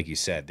 And they're, like you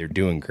said, they're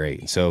doing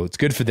great. So it's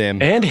good for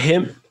them. And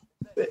him.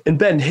 And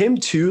Ben, him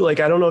too, like,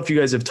 I don't know if you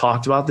guys have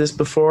talked about this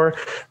before,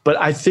 but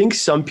I think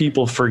some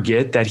people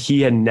forget that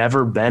he had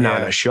never been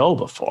on a show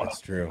before.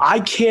 That's true.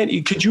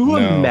 Could you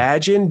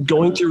imagine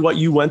going through what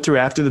you went through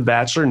after The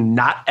Bachelor,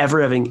 not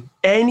ever having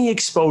any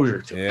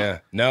exposure to it? Yeah,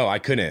 no, I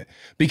couldn't,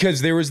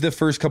 because there was the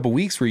first couple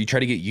weeks where you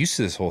try to get used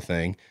to this whole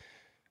thing.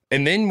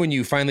 And then when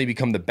you finally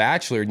become The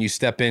Bachelor and you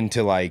step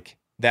into like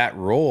that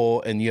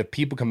role and you have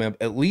people coming up,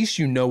 at least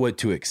you know what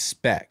to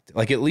expect.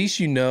 Like, at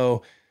least you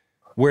know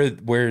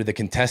where the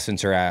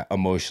contestants are at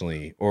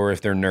emotionally, or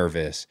if they're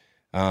nervous.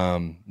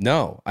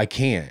 No, I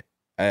can't.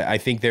 I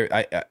think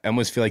I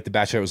almost feel like The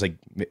Bachelor was like,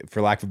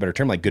 for lack of a better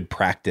term, like good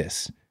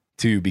practice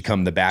to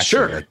become The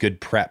Bachelor, like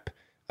good prep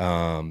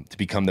to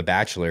become The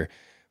Bachelor.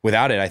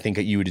 without it, I think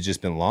you would have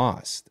just been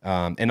lost.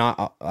 And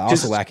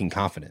also lacking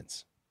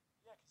confidence.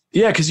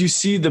 Yeah, because you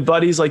see the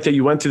buddies like that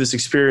you went through this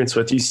experience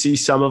with, you see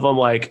some of them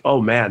like, oh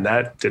man,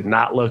 that did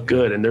not look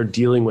good. And they're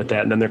dealing with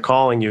that. And then they're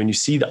calling you and you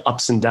see the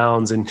ups and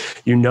downs and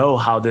you know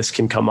how this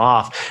can come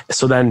off.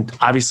 So then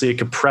obviously it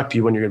could prep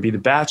you when you're going to be the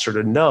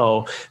Bachelor to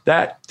know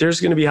that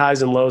there's going to be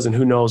highs and lows and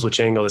who knows which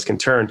angle this can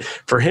turn.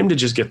 For him to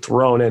just get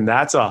thrown in,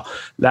 that's a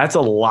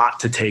lot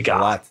to take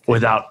on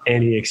without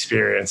any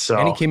experience. So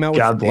and he came out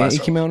God bless he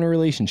him. came out in a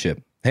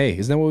relationship. Hey,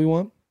 isn't that what we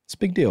want? It's a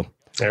big deal.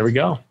 There we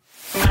go.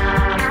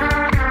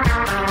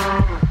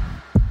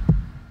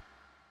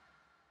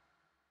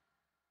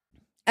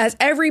 As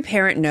every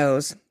parent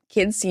knows,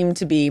 kids seem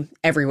to be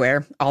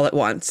everywhere all at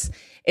once.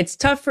 It's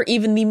tough for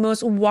even the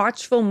most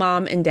watchful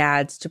mom and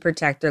dads to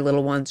protect their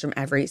little ones from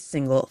every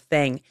single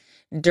thing.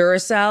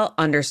 Duracell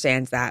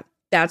understands that.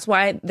 That's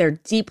why they're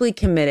deeply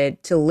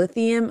committed to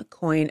lithium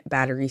coin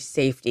battery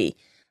safety.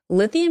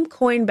 Lithium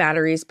coin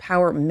batteries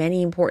power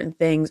many important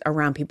things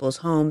around people's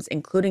homes,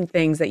 including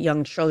things that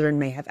young children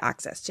may have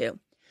access to.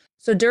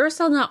 So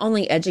Duracell not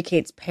only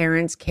educates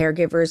parents,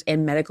 caregivers,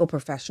 and medical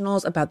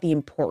professionals about the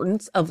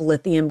importance of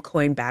lithium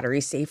coin battery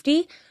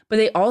safety, but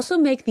they also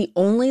make the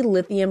only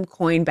lithium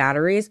coin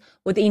batteries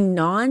with a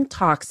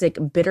non-toxic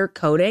bitter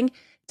coating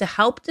to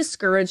help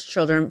discourage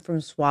children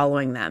from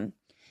swallowing them.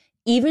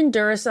 Even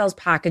Duracell's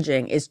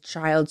packaging is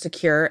child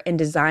secure and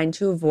designed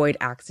to avoid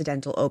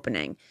accidental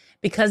opening.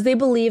 Because they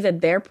believe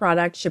that their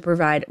product should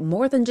provide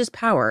more than just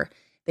power,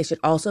 they should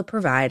also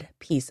provide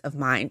peace of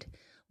mind.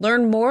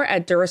 Learn more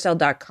at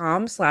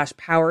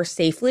Duracell.com/power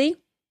safely.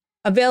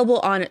 Available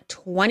on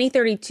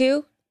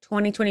 2032,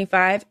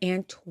 2025,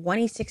 and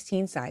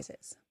 2016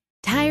 sizes.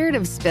 Tired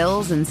of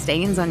spills and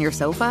stains on your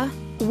sofa?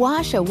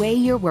 Wash away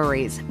your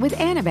worries with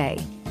Anabay.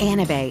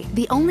 Anabay,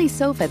 the only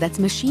sofa that's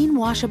machine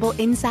washable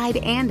inside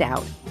and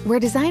out,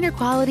 where designer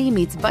quality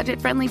meets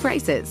budget-friendly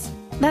prices.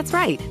 That's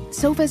right,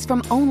 sofas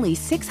from only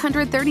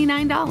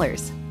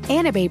 $639.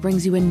 Anabay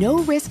brings you a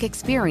no-risk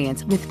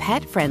experience with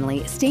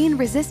pet-friendly,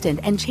 stain-resistant,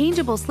 and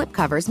changeable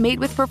slipcovers made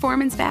with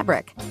performance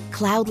fabric,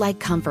 cloud-like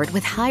comfort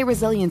with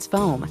high-resilience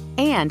foam,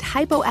 and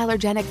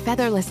hypoallergenic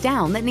featherless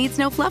down that needs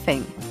no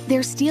fluffing.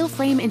 Their steel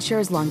frame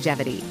ensures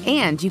longevity,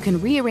 and you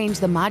can rearrange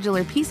the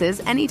modular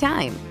pieces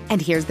anytime.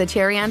 And here's the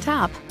cherry on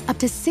top, up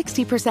to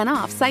 60%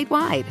 off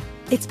site-wide.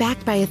 It's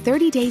backed by a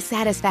 30-day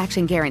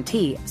satisfaction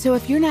guarantee, so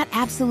if you're not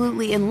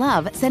absolutely in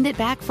love, send it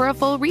back for a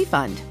full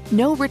refund.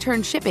 No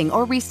return shipping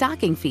or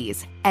restocking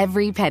fees.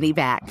 Every penny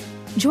back.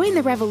 Join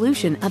the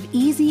revolution of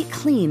easy,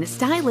 clean,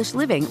 stylish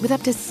living with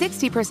up to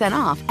 60%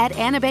 off at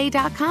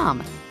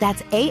anabay.com.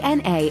 That's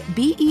ANABEI.com.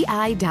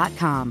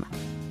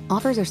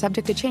 Offers are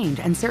subject to change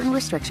and certain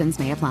restrictions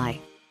may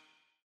apply.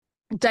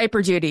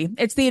 Diaper duty.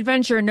 It's the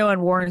adventure no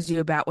one warns you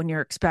about when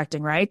you're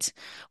expecting, right?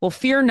 Well,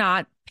 fear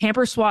not.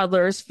 Pampers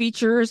Swaddlers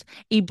features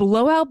a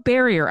blowout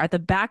barrier at the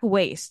back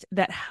waist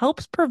that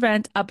helps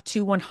prevent up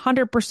to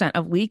 100%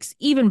 of leaks,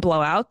 even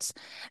blowouts.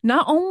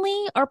 Not only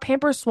are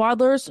Pampers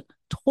Swaddlers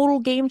total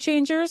game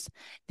changers,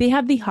 they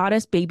have the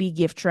hottest baby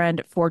gift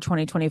trend for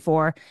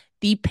 2024,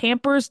 the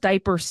Pampers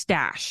Diaper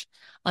Stash,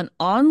 an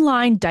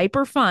online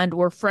diaper fund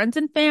where friends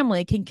and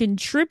family can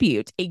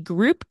contribute a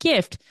group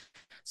gift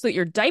so that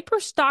your diaper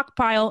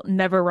stockpile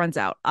never runs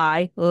out.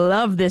 I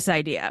love this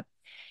idea.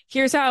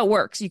 Here's how it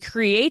works. You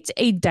create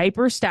a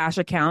diaper stash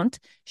account,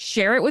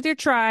 share it with your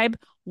tribe,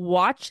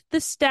 watch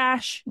the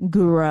stash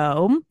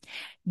grow,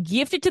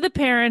 gift it to the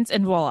parents,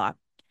 and voila.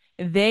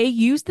 They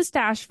use the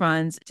stash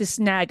funds to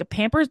snag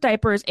Pampers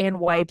diapers and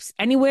wipes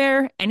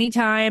anywhere,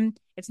 anytime.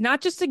 It's not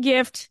just a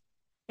gift.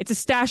 It's a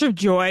stash of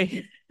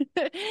joy,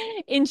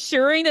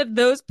 ensuring that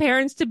those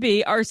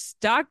parents-to-be are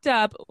stocked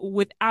up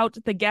without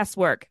the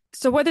guesswork.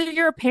 So whether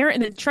you're a parent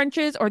in the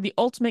trenches or the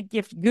ultimate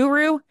gift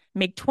guru,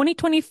 make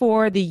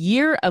 2024 the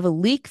year of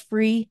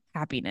leak-free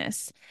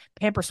happiness.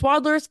 Pamper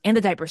Swaddlers and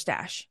the Diaper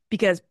Stash,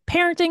 because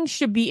parenting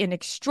should be an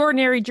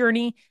extraordinary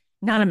journey,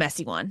 not a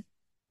messy one.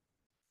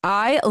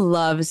 I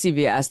love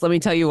CVS. Let me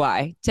tell you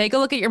why. Take a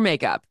look at your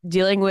makeup.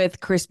 Dealing with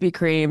Krispy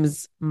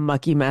Kreme's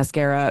mucky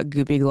mascara,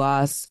 goopy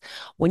gloss.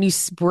 When you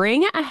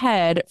spring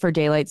ahead for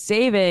daylight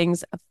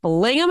savings,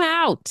 fling them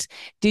out.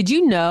 Did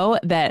you know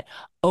that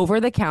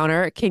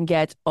over-the-counter can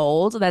get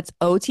old? That's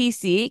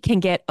OTC, can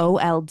get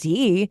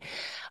OLD.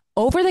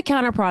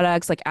 Over-the-counter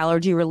products like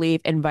allergy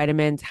relief and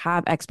vitamins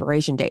have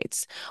expiration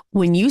dates.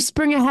 When you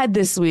spring ahead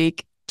this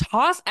week,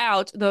 toss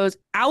out those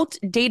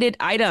outdated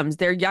items.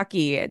 They're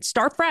yucky.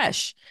 Start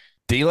fresh.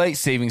 Daylight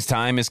savings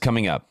time is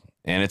coming up,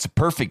 and it's a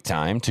perfect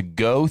time to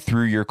go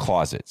through your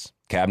closets,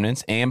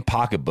 cabinets, and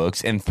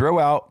pocketbooks and throw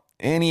out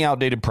any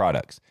outdated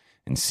products.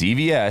 And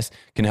CVS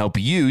can help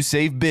you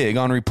save big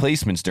on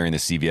replacements during the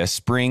CVS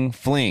Spring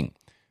Fling.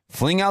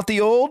 Fling out the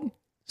old,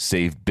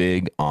 save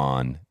big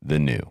on the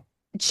new.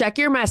 Check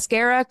your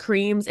mascara,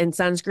 creams, and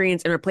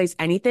sunscreens and replace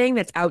anything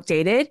that's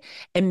outdated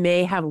and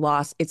may have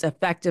lost its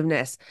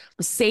effectiveness.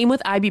 Same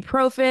with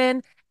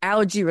ibuprofen,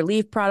 allergy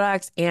relief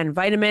products, and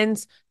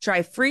vitamins.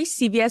 Try free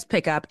CVS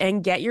pickup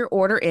and get your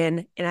order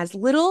in as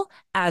little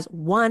as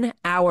 1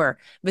 hour.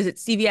 Visit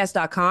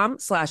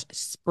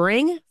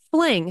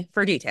cvs.com/springfling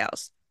for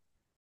details.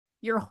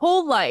 Your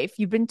whole life,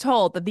 you've been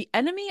told that the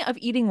enemy of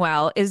eating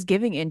well is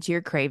giving into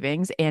your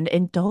cravings and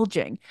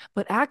indulging.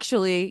 But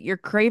actually, your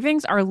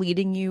cravings are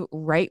leading you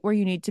right where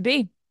you need to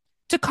be.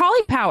 To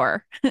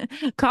Cauliflower.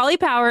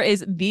 Cauliflower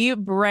is the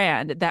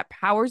brand that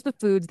powers the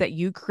foods that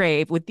you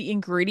crave with the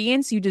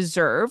ingredients you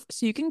deserve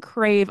so you can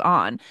crave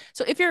on.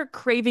 So if you're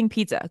craving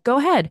pizza, go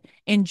ahead.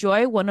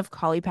 Enjoy one of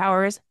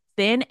Cauliflower's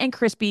thin and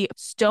crispy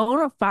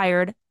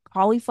stone-fired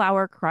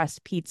cauliflower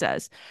crust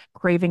pizzas.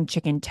 Craving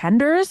chicken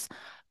tenders?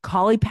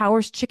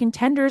 Cauliflower's chicken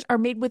tenders are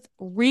made with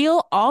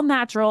real,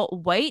 all-natural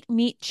white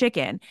meat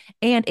chicken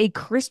and a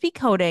crispy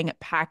coating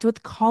packed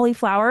with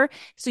cauliflower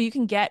so you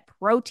can get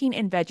protein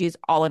and veggies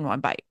all in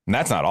one bite. And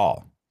that's not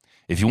all.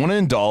 If you want to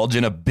indulge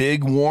in a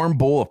big warm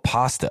bowl of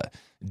pasta,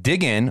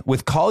 dig in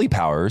with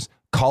Cauliflower's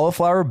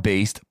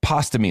cauliflower-based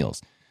pasta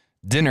meals.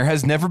 Dinner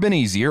has never been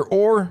easier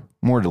or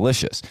more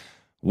delicious.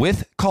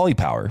 With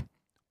Cauliflower,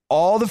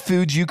 all the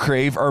foods you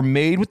crave are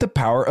made with the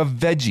power of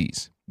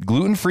veggies.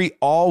 Gluten-free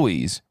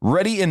always,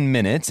 ready in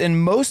minutes,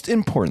 and most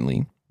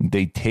importantly,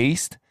 they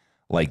taste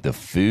like the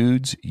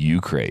foods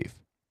you crave.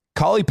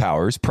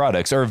 Cauliflower's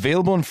products are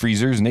available in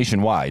freezers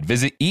nationwide.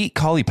 Visit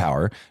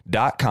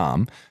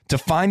eatcauliflower.com to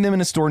find them in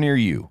a store near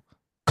you.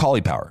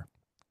 Cauliflower,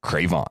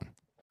 crave on.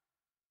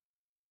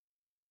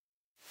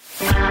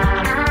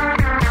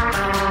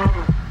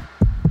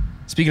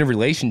 Speaking of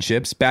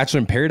relationships,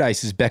 Bachelor in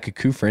Paradise's Becca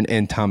Kufrin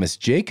and Thomas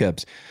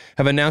Jacobs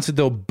have announced that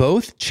they'll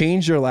both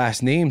change their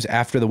last names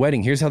after the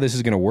wedding. Here's how this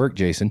is going to work,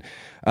 Jason.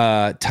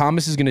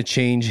 Thomas is going to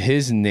change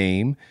his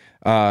name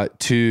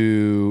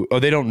to,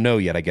 they don't know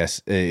yet, I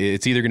guess.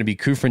 It's either going to be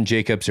Kufrin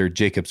Jacobs or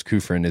Jacobs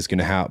Kufrin is going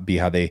to be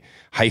how they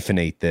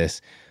hyphenate this.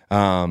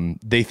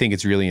 They think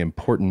it's really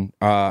important.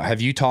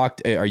 Have you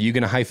talked, are you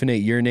going to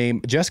hyphenate your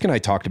name? Jessica and I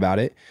talked about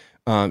it.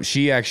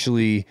 She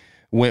actually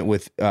went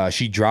with,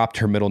 she dropped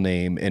her middle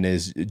name and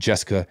is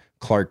Jessica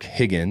Clark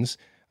Higgins.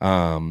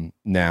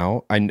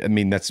 Now, I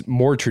mean, that's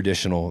more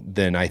traditional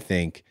than I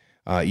think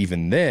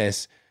even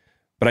this,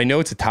 but I know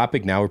it's a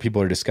topic now where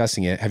people are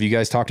discussing it. Have you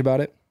guys talked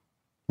about it?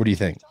 What do you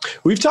think?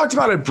 We've talked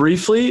about it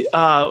briefly.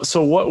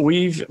 So what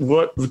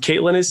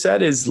Caitlin has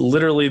said is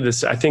literally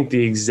this. I think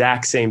the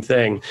exact same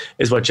thing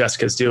is what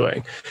Jessica's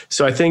doing.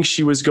 So I think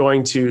she was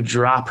going to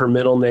drop her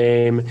middle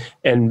name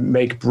and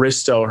make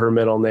Bristow her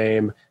middle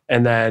name,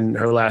 and then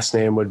her last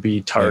name would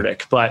be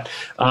Tartick. But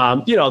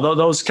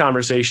those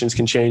conversations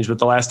can change. But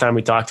the last time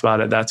we talked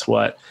about it, that's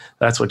what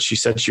she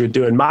said she would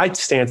do. And my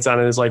stance on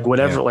it is like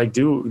whatever, like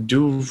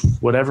do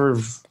whatever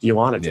you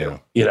want to do.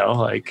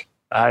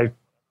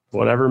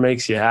 Whatever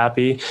makes you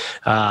happy,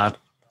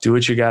 do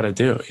what you got to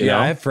do. You know?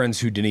 I have friends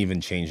who didn't even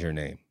change their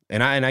name,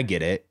 and I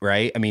get it,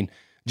 right? I mean,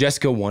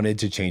 Jessica wanted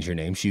to change her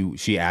name.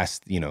 She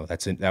asked,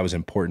 that was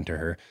important to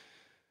her.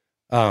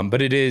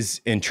 But it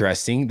is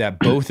interesting that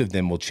both of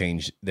them will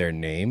change their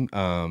name.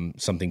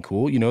 Something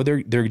cool,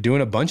 they're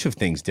doing a bunch of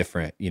things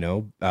different,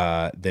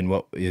 than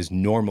what is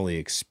normally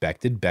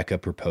expected. Becca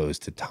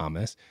proposed to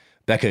Thomas.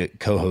 Becca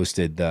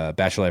co-hosted the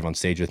Bachelor Live on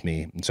Stage with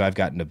me, and so I've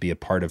gotten to be a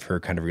part of her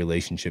kind of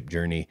relationship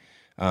journey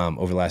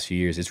over the last few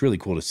years. It's really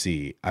cool to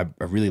see. I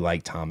really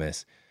like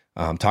Thomas.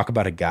 Talk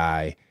about a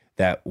guy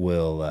that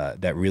will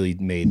that really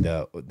made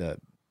the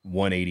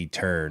 180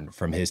 turn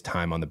from his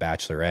time on The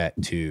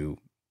Bachelorette to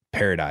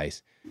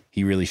Paradise.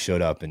 He really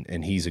showed up,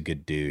 and he's a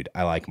good dude.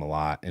 I like him a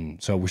lot,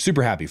 and so we're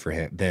super happy for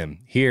them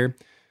here.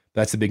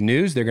 That's the big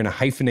news. They're going to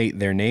hyphenate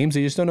their names.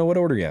 They just don't know what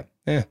order yet.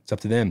 It's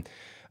up to them.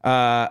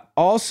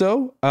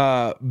 Also,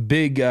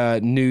 big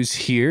news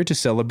here to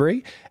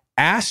celebrate.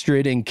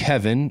 Astrid and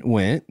Kevin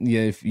went,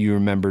 if you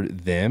remember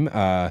them,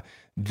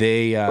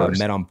 they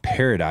met on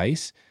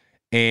Paradise,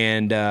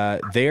 and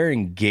they're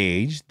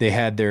engaged. They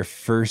had their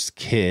first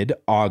kid,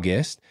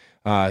 August.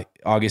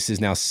 August is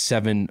now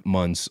 7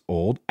 months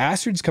old.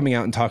 Astrid's coming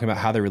out and talking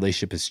about how their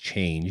relationship has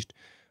changed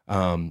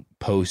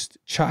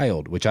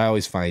post-child, which I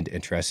always find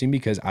interesting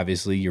because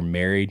obviously you're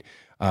married.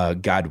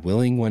 God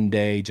willing, one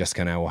day,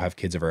 Jessica and I will have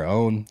kids of our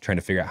own, trying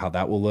to figure out how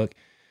that will look.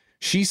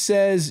 She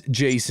says,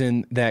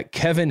 Jason, that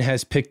Kevin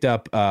has picked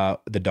up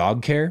the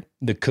dog care,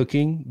 the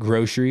cooking,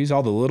 groceries,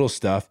 all the little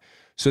stuff,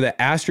 so that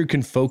Astrid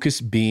can focus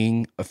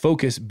being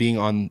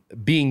on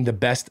being the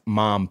best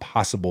mom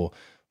possible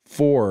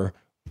for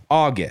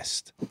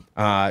August.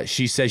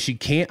 She says she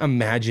can't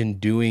imagine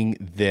doing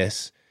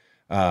this,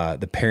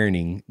 the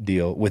parenting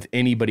deal, with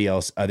anybody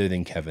else other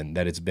than Kevin,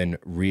 that it's been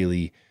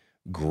really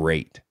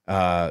great.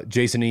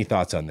 Jason, any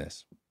thoughts on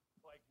this?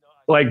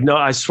 No,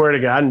 I swear to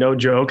God, no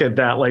joke at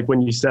that. Like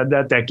when you said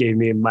that gave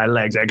me my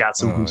legs. I got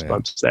some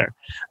goosebumps there.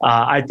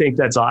 I think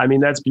that's all. I mean,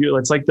 that's beautiful.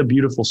 It's like the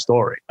beautiful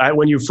story.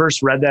 When you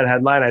first read that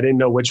headline, I didn't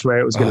know which way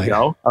it was going to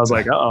go. I was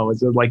like,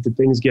 is it like, did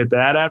things get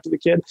bad after the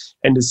kid?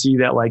 And to see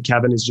that like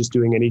Kevin is just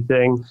doing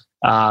anything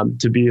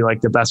to be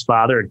like the best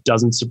father, it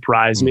doesn't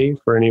surprise me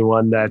for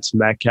anyone that's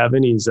met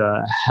Kevin. He's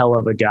a hell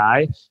of a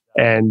guy.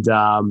 And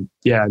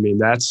yeah, I mean,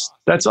 that's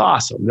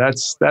awesome.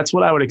 That's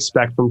what I would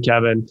expect from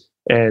Kevin.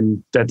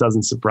 And that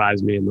doesn't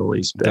surprise me in the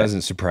least bit.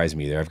 Doesn't surprise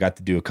me either. I've got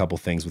to do a couple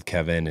things with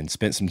Kevin and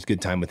spent some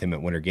good time with him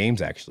at Winter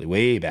Games, actually,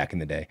 way back in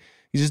the day.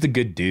 He's just a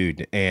good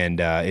dude.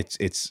 And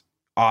it's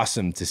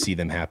awesome to see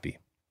them happy.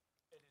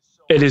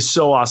 It is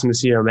so awesome to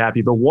see him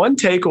happy. But one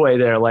takeaway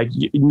there, like,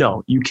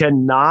 no, you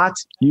cannot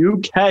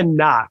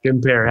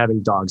compare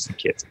having dogs to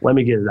kids. Let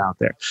me get it out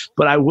there.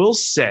 But I will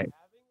say,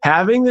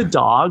 having the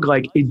dog,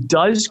 like, it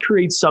does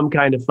create some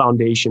kind of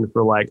foundation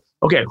for, like,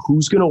 okay,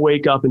 who's going to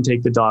wake up and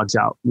take the dogs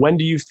out? When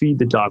do you feed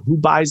the dog? Who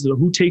buys them?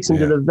 Who takes them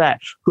to the vet?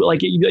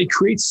 It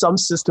creates some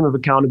system of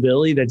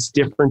accountability that's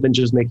different than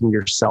just making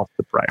yourself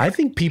the priority. I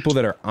think people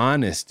that are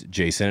honest,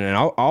 Jason, and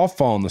I'll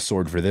fall on the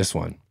sword for this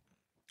one.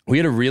 We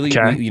had a really,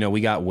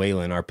 we got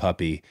Waylon, our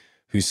puppy,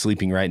 who's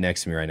sleeping right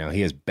next to me right now.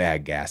 He has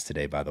bad gas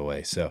today, by the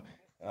way. So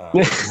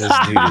this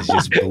dude is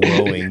just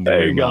blowing the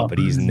room up, but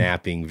he's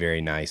napping very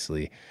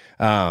nicely.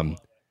 Love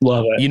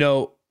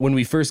it. When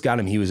we first got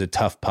him, he was a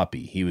tough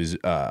puppy. He was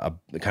a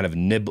kind of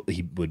nibble.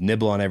 He would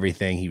nibble on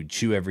everything. He would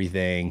chew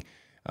everything.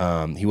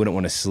 He wouldn't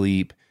want to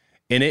sleep.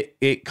 And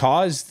it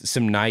caused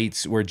some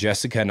nights where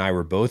Jessica and I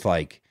were both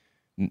like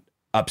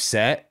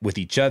upset with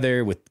each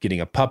other, with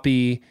getting a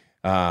puppy,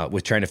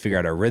 with trying to figure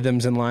out our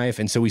rhythms in life.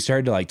 And so we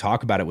started to like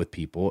talk about it with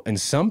people. And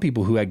some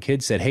people who had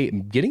kids said, hey,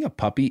 getting a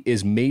puppy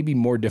is maybe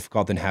more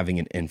difficult than having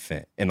an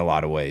infant in a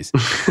lot of ways.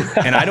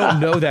 And I don't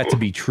know that to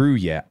be true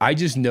yet. I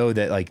just know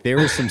that like there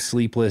were some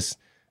sleepless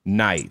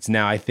nights.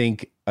 Now I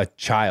think a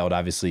child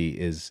obviously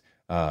lives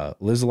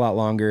a lot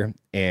longer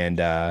and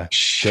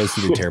goes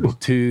through the terrible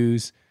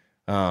twos.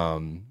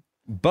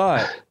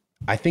 But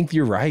I think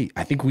you're right.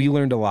 I think we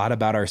learned a lot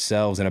about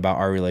ourselves and about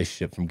our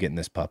relationship from getting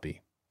this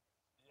puppy.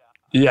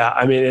 Yeah,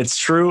 I mean, it's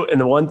true. And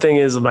the one thing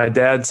is, my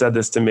dad said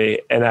this to me,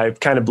 and I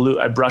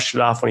brushed it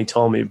off when he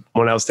told me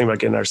when I was thinking about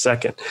getting our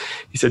second.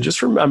 He said,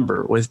 just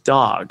remember with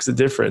dogs,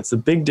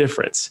 the big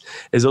difference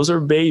is those are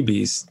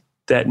babies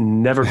that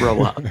never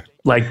grow up.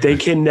 Like they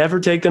can never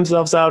take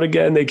themselves out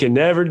again. They can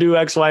never do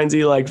X, Y, and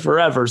Z like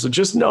forever. So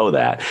just know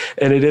that.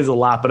 And it is a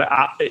lot, but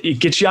it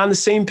gets you on the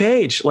same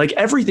page. Like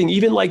everything,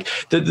 even like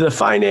the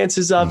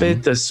finances of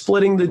it, the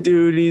splitting the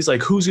duties,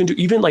 like who's going to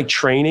do, even like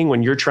training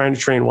when you're trying to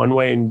train one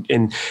way and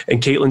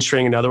Caitlin's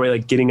training another way,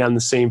 like getting on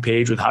the same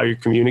page with how you're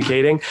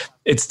communicating.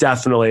 It's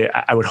definitely,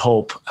 I would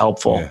hope,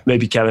 helpful. Yeah.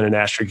 Maybe Kevin and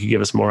Astrid could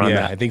give us more on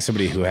that. I think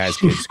somebody who has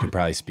kids could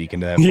probably speak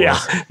into that. Yeah,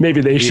 maybe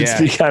they should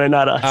speak on it,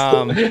 not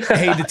us.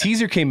 Hey, the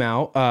teaser came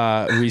out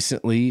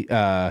recently,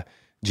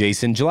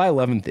 Jason. July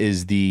 11th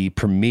is the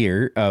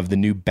premiere of the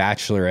new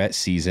Bachelorette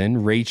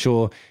season.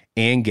 Rachel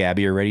and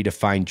Gabby are ready to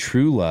find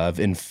true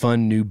love in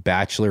fun new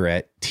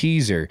Bachelorette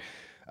teaser.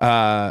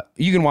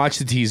 You can watch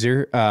the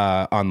teaser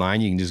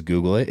online. You can just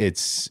Google it.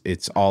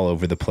 It's all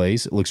over the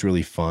place. It looks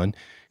really fun.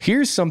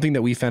 Here's something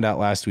that we found out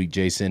last week,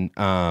 Jason.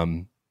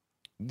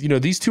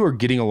 These two are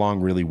getting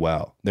along really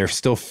well. They're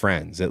still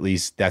friends. At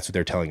least that's what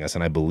they're telling us,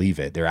 and I believe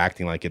it. They're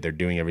acting like it. They're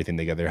doing everything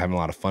together. They're having a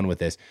lot of fun with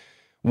this.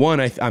 One,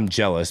 I'm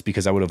jealous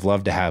because I would have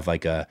loved to have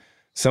like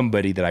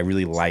somebody that I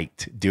really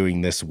liked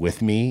doing this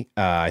with me.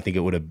 I think it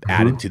would have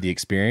added to the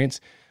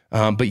experience.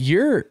 But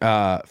your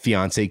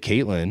fiance,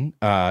 Caitlin,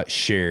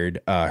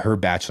 shared her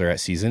Bachelorette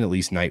season, at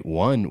least night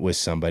one, with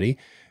somebody.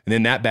 And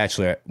then that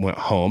Bachelorette went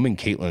home and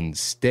Caitlin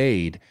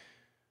stayed.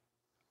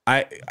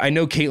 I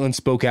know Caitlin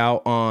spoke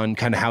out on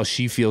kind of how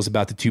she feels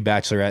about the two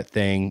Bachelorette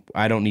thing.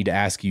 I don't need to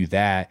ask you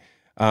that.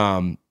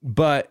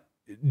 But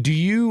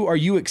are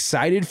you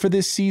excited for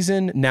this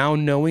season now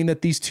knowing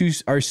that these two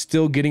are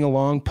still getting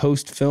along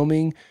post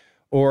filming,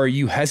 or are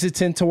you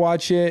hesitant to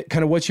watch it?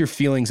 Kind of what's your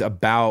feelings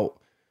about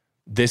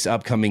this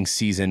upcoming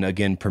season,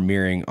 again,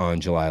 premiering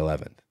on July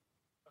 11th?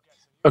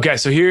 Okay,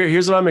 so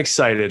here's what I'm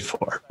excited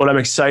for. What I'm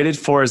excited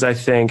for is I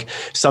think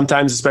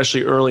sometimes,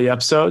 especially early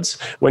episodes,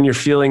 when you're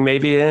feeling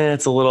maybe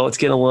it's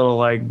getting a little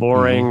like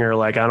boring or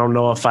like I don't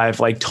know if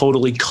I've like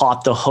totally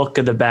caught the hook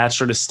of The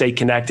Bachelor to stay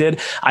connected.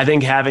 I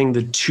think having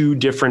the two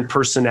different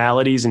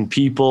personalities and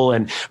people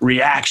and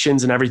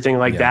reactions and everything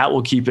like that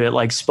will keep it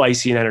like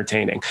spicy and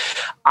entertaining.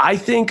 I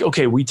think,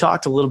 okay, we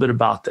talked a little bit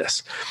about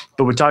this,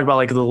 but we talked about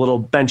like the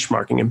little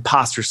benchmarking,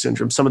 imposter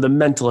syndrome, some of the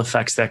mental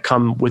effects that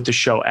come with the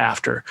show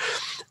after.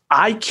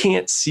 I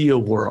can't see a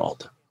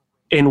world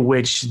in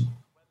which,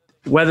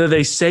 whether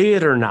they say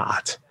it or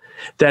not,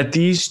 that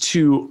these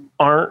two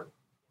aren't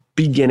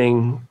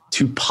beginning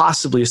to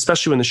possibly,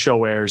 especially when the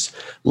show airs,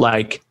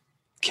 like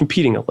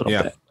competing a little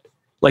bit.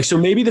 Like, so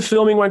maybe the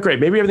filming went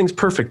great. Maybe everything's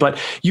perfect, but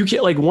you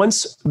get like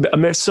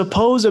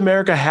suppose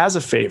America has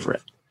a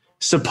favorite.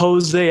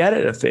 Suppose they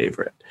edit a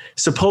favorite.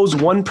 Suppose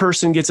one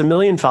person gets 1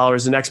 million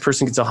followers, the next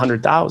person gets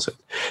 100,000.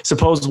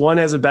 Suppose one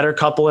has a better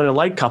couple and a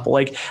like couple.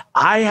 Like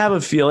I have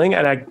a feeling,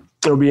 and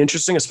it'll be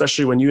interesting,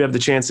 especially when you have the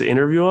chance to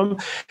interview them,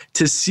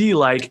 to see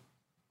like,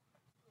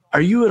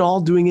 are you at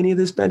all doing any of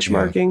this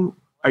benchmarking? Yeah.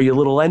 Are you a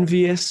little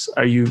envious?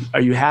 Are you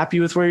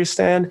happy with where you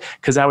stand?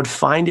 Because I would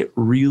find it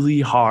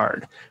really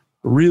hard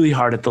really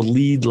hard at the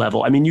lead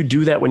level. I mean, you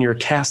do that when you're a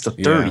cast of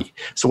 30. Yeah.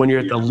 So when you're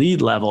at the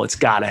lead level, it's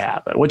got to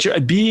happen.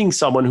 Being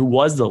someone who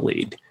was the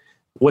lead,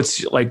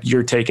 what's like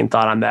your take and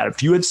thought on that?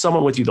 If you had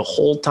someone with you the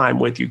whole time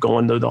with you,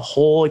 going through the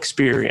whole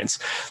experience,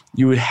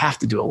 you would have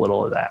to do a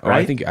little of that, right?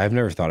 I think I've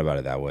never thought about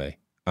it that way.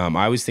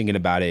 I was thinking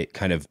about it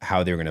kind of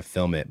how they were going to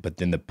film it, but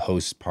then the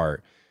post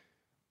part,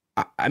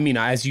 I mean,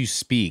 as you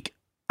speak,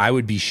 I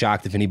would be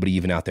shocked if anybody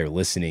even out there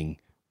listening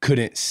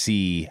couldn't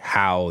see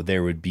how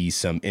there would be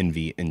some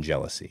envy and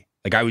jealousy.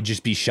 Like, I would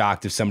just be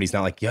shocked if somebody's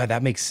not like, yeah,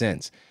 that makes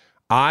sense.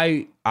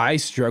 I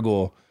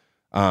struggle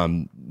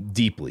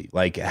deeply,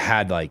 like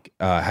had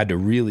to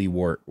really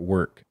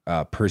work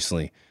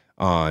personally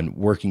on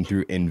working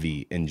through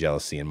envy and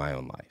jealousy in my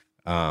own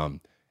life.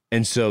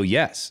 And so,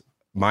 yes,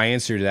 my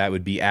answer to that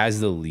would be,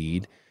 as the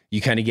lead,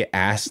 you kind of get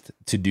asked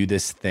to do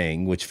this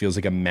thing, which feels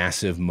like a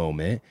massive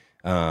moment,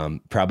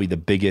 probably the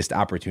biggest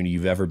opportunity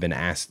you've ever been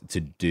asked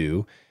to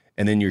do.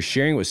 And then you're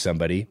sharing with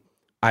somebody.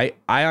 I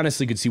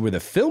honestly could see where the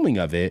filming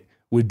of it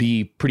would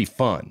be pretty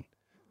fun.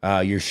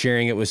 You're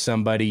sharing it with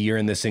somebody. You're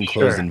in this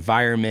enclosed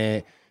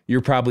environment.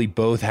 You're probably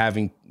both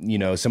having,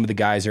 some of the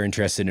guys are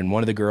interested in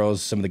one of the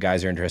girls. Some of the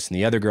guys are interested in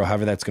the other girl,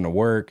 however that's going to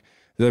work.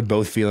 They're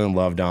both feeling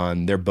loved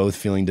on. They're both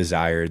feeling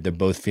desired. They're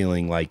both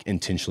feeling like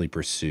intentionally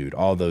pursued.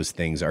 All those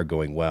things are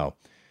going well.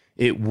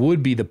 It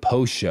would be the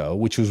post show,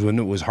 which was when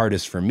it was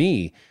hardest for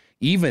me,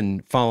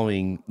 even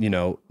following,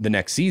 the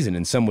next season.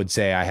 And some would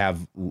say I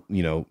have,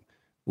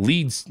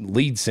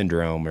 lead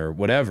syndrome or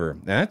whatever.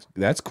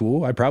 That's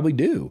cool. I probably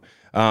do.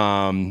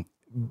 Where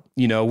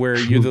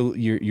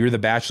you're the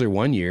Bachelor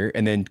 1 year,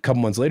 and then a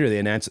couple months later they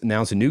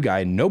announce a new guy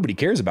and nobody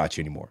cares about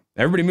you anymore.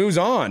 Everybody moves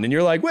on, and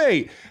you're like,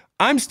 wait,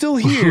 I'm still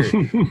here.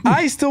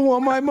 I still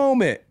want my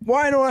moment.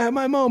 Why don't I have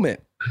my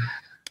moment?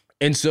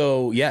 And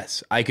so,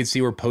 yes, I could see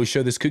where post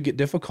show this could get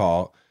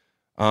difficult,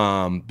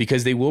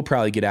 because they will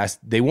probably get asked.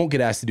 They won't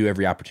get asked to do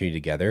every opportunity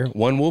together.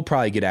 One will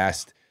probably get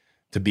asked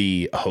to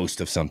be a host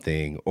of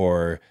something,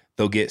 or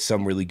they'll get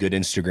some really good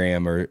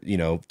Instagram or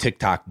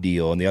TikTok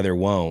deal, and the other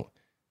won't.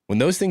 When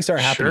those things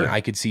start happening,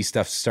 I could see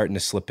stuff starting to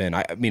slip in.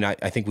 I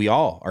think we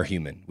all are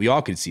human. We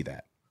all could see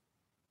that.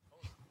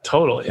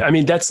 Totally. I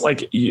mean, that's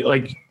like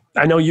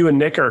I know you and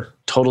Nick are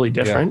totally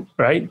different,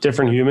 right?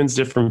 Different humans,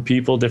 different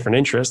people, different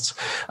interests.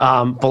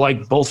 But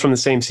like both from the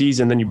same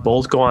season, then you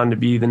both go on to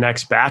be the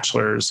next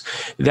Bachelors.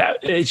 That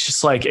it's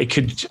just like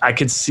I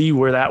could see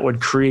where that would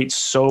create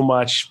so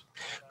much.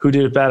 Who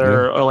did it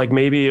better? Or like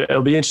maybe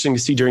it'll be interesting to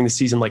see during the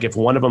season, like if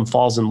one of them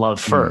falls in love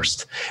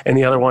first and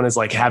the other one is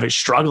like have it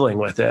struggling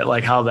with it,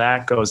 like how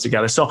that goes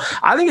together. So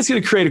I think it's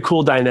going to create a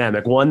cool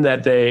dynamic, one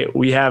that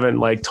we haven't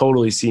like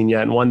totally seen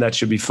yet, and one that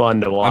should be fun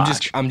to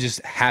watch. I'm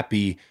just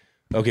happy.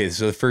 Okay.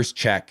 So the first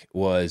check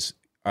was,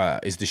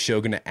 is the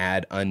show going to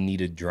add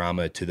unneeded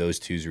drama to those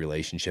two's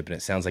relationship? And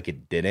it sounds like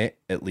it didn't,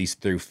 at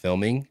least through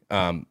filming,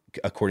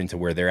 according to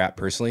where they're at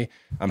personally.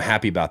 I'm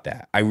happy about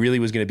that. I really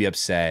was going to be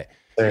upset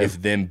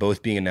if them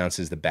both being announced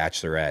as the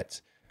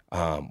Bachelorettes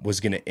was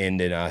going to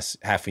end in us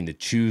having to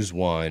choose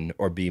one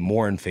or be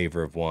more in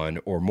favor of one,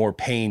 or more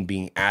pain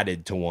being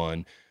added to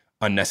one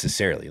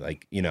unnecessarily.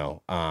 And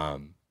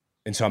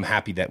so I'm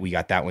happy that we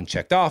got that one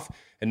checked off.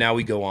 And now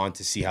we go on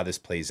to see how this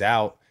plays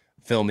out,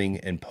 filming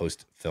and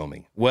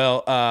post-filming.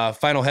 Well,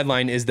 final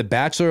headline is the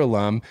Bachelor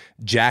alum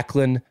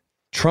Jacqueline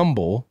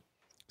Trumbull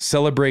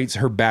celebrates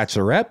her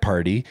Bachelorette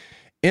party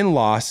in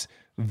Las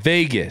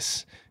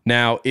Vegas.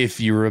 Now,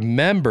 if you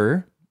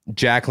remember,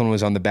 Jacqueline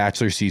was on The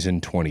Bachelor season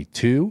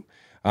 22.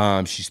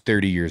 She's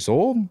 30 years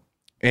old,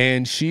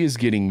 and she is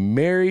getting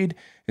married.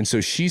 And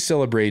so she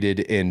celebrated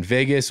in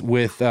Vegas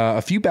with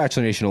a few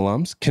Bachelor Nation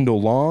alums.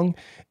 Kendall Long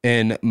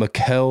and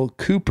Mikkel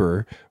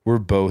Cooper were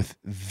both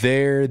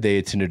there. They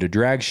attended a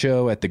drag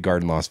show at the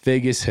Garden Las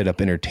Vegas, hit up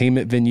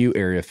entertainment venue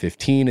Area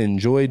 15, and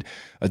enjoyed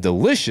a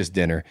delicious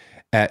dinner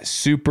at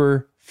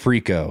Super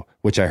Frico,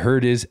 which I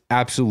heard is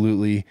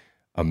absolutely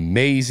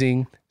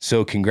amazing.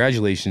 So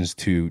congratulations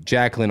to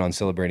Jacqueline on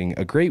celebrating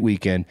a great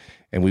weekend,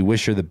 and we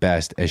wish her the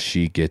best as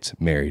she gets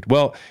married.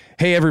 Well,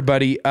 hey,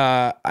 everybody.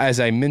 As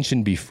I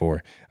mentioned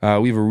before,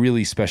 we have a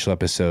really special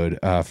episode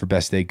for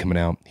Best Egg coming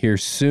out here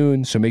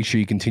soon. So make sure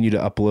you continue to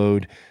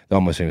upload the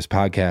Almost Famous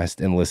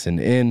podcast and listen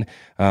in.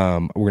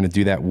 We're going to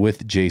do that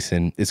with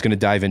Jason. It's going to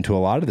dive into a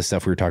lot of the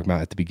stuff we were talking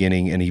about at the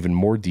beginning and even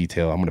more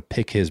detail. I'm going to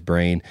pick his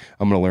brain.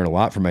 I'm going to learn a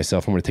lot for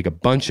myself. I'm going to take a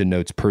bunch of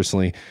notes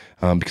personally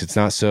because it's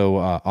not so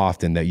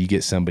often that you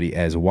get somebody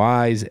as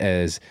wise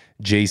as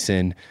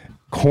Jason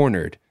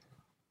cornered,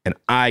 and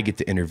I get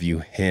to interview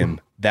him.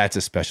 That's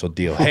a special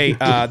deal. Hey,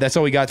 that's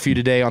all we got for you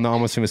today on the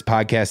Almost Famous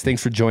podcast.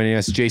 Thanks for joining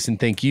us. Jason,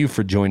 thank you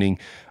for joining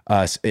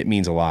us. It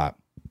means a lot.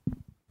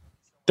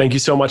 Thank you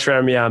so much for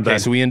having me on, Ben. Okay,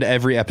 so we end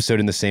every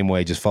episode in the same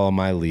way. Just follow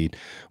my lead.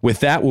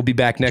 With that, we'll be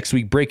back next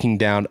week breaking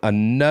down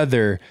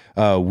another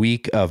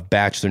week of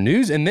Bachelor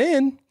news. And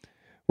then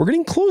we're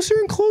getting closer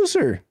and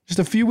closer, just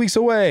a few weeks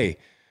away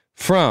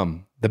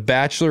from the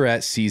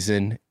Bachelorette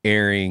season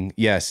airing.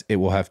 Yes, it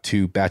will have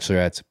 2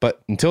 Bachelorettes.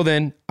 But until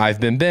then, I've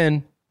been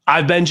Ben.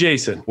 I've been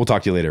Jason. We'll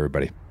talk to you later,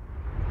 everybody.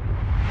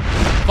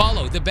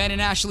 Follow the Ben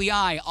and Ashley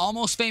I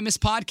Almost Famous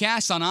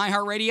podcast on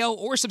iHeartRadio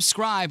or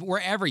subscribe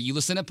wherever you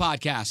listen to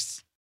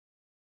podcasts.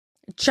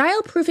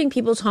 Childproofing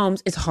people's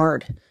homes is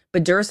hard,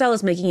 but Duracell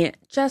is making it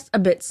just a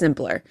bit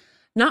simpler.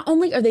 Not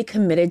only are they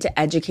committed to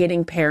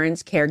educating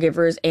parents,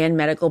 caregivers, and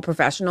medical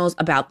professionals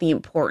about the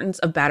importance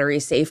of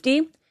battery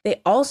safety,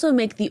 they also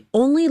make the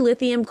only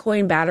lithium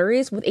coin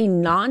batteries with a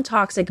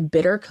non-toxic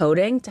bitter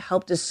coating to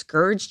help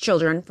discourage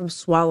children from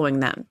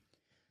swallowing them.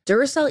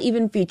 Duracell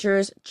even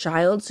features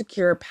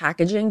child-secure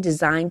packaging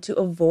designed to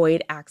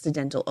avoid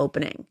accidental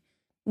opening.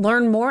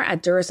 Learn more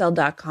at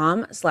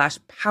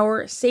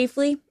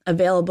Duracell.com/powersafely,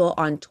 available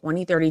on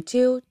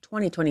 2032,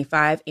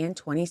 2025, and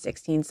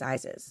 2016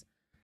 sizes.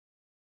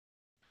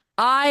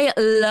 I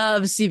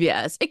love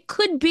CVS. It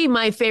could be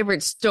my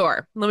favorite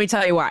store. Let me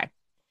tell you why.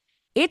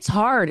 It's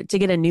hard to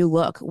get a new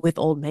look with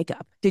old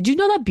makeup. Did you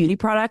know that beauty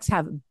products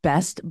have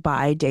best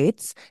buy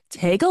dates?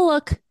 Take a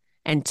look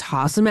and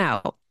toss them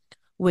out.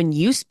 When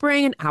you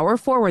spring an hour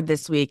forward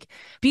this week,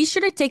 be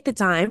sure to take the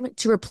time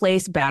to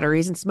replace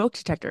batteries and smoke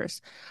detectors.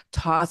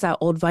 Toss out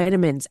old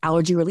vitamins,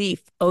 allergy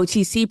relief,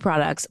 OTC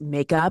products,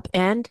 makeup,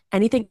 and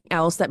anything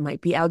else that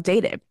might be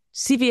outdated.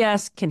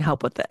 CVS can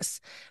help with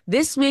this.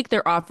 This week,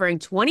 they're offering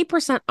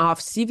 20% off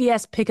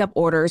CVS pickup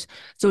orders,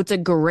 so it's a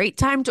great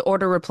time to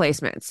order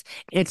replacements.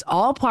 It's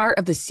all part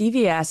of the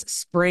CVS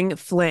Spring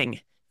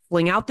Fling.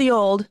 Fling out the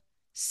old,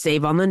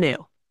 save on the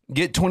new.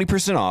 Get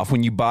 20% off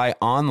when you buy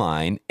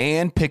online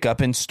and pick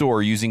up in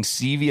store using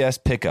CVS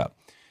Pickup.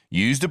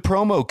 Use the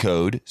promo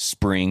code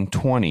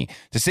SPRING20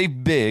 to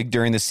save big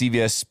during the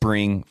CVS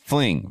Spring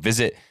Fling.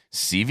 Visit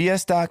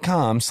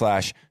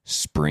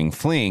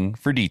cvs.com/springfling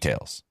for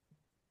details.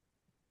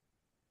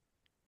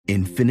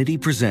 Infinity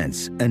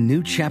presents a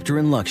new chapter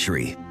in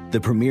luxury, the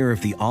premiere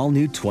of the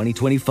all-new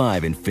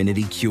 2025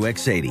 Infinity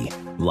QX80,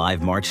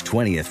 live March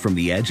 20th from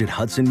the Edge at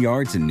Hudson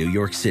Yards in New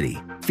York City,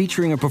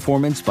 featuring a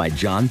performance by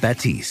John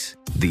Batiste.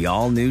 The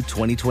all-new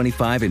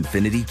 2025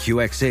 Infinity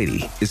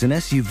QX80 is an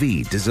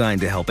SUV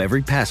designed to help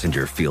every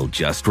passenger feel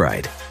just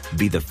right.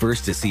 Be the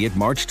first to see it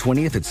March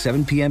 20th at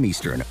 7 p.m.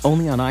 Eastern,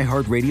 only on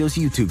iHeartRadio's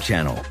YouTube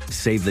channel.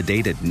 Save the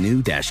date at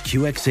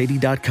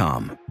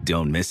new-QX80.com.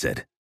 Don't miss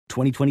it.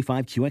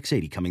 2025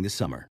 QX80 coming this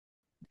summer.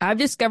 I've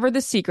discovered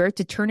the secret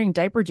to turning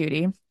diaper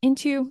duty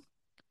into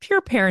pure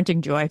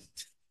parenting joy.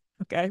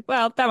 Okay,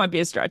 well, that might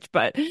be a stretch,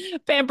 but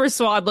Pampers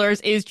Swaddlers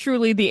is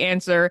truly the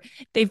answer.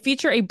 They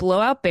feature a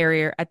blowout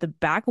barrier at the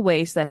back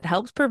waist that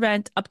helps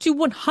prevent up to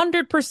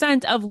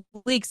 100% of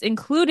leaks,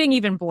 including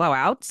even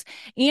blowouts.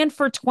 And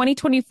for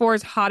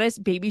 2024's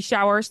hottest baby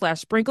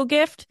shower/sprinkle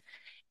gift,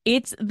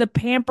 it's the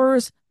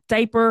Pampers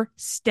Diaper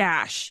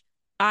Stash.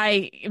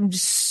 I am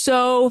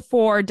so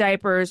for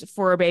diapers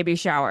for a baby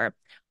shower.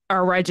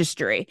 Our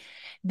registry.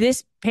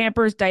 This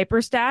Pampers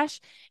Diaper Stash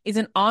is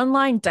an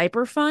online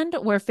diaper fund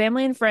where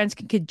family and friends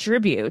can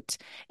contribute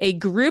a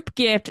group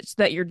gift so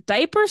that your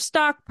diaper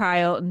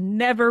stockpile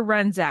never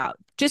runs out.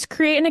 Just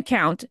create an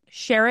account,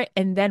 share it,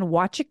 and then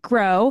watch it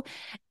grow,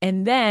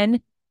 and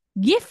then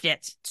gift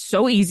it.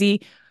 So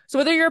easy. So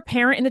whether you're a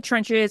parent in the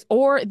trenches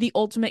or the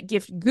ultimate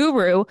gift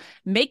guru,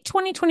 make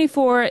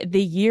 2024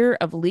 the year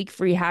of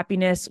leak-free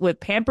happiness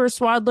with Pampers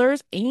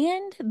Swaddlers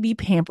and the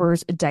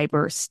Pampers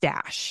Diaper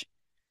Stash.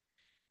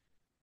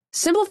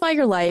 Simplify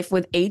your life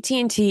with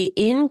AT&T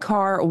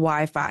in-car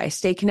Wi-Fi.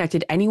 Stay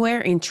connected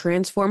anywhere and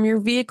transform your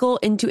vehicle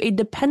into a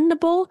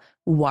dependable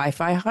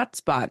Wi-Fi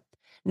hotspot.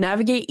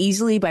 Navigate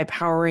easily by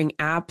powering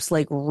apps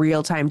like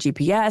real-time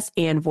GPS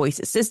and voice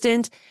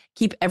assistant.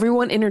 Keep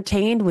everyone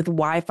entertained with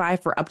Wi-Fi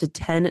for up to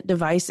 10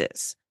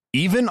 devices.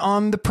 Even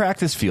on the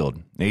practice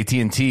field,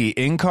 AT&T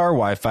in-car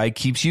Wi-Fi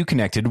keeps you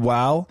connected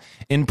while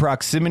in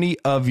proximity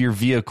of your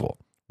vehicle.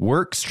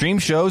 Work, stream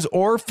shows,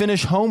 or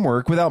finish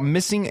homework without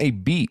missing a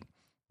beat.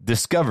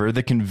 Discover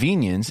the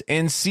convenience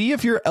and see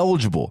if you're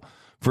eligible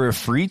for a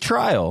free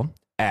trial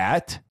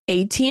at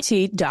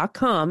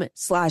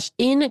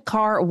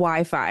AT&T.com/in-car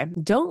Wi-Fi.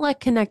 Don't let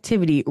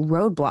connectivity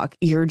roadblock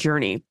your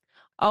journey.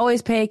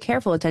 Always pay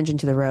careful attention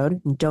to the road.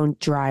 Don't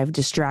drive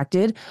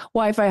distracted.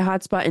 Wi-Fi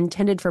hotspot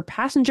intended for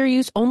passenger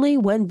use only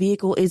when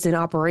vehicle is in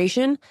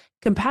operation.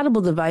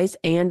 Compatible device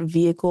and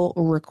vehicle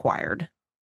required.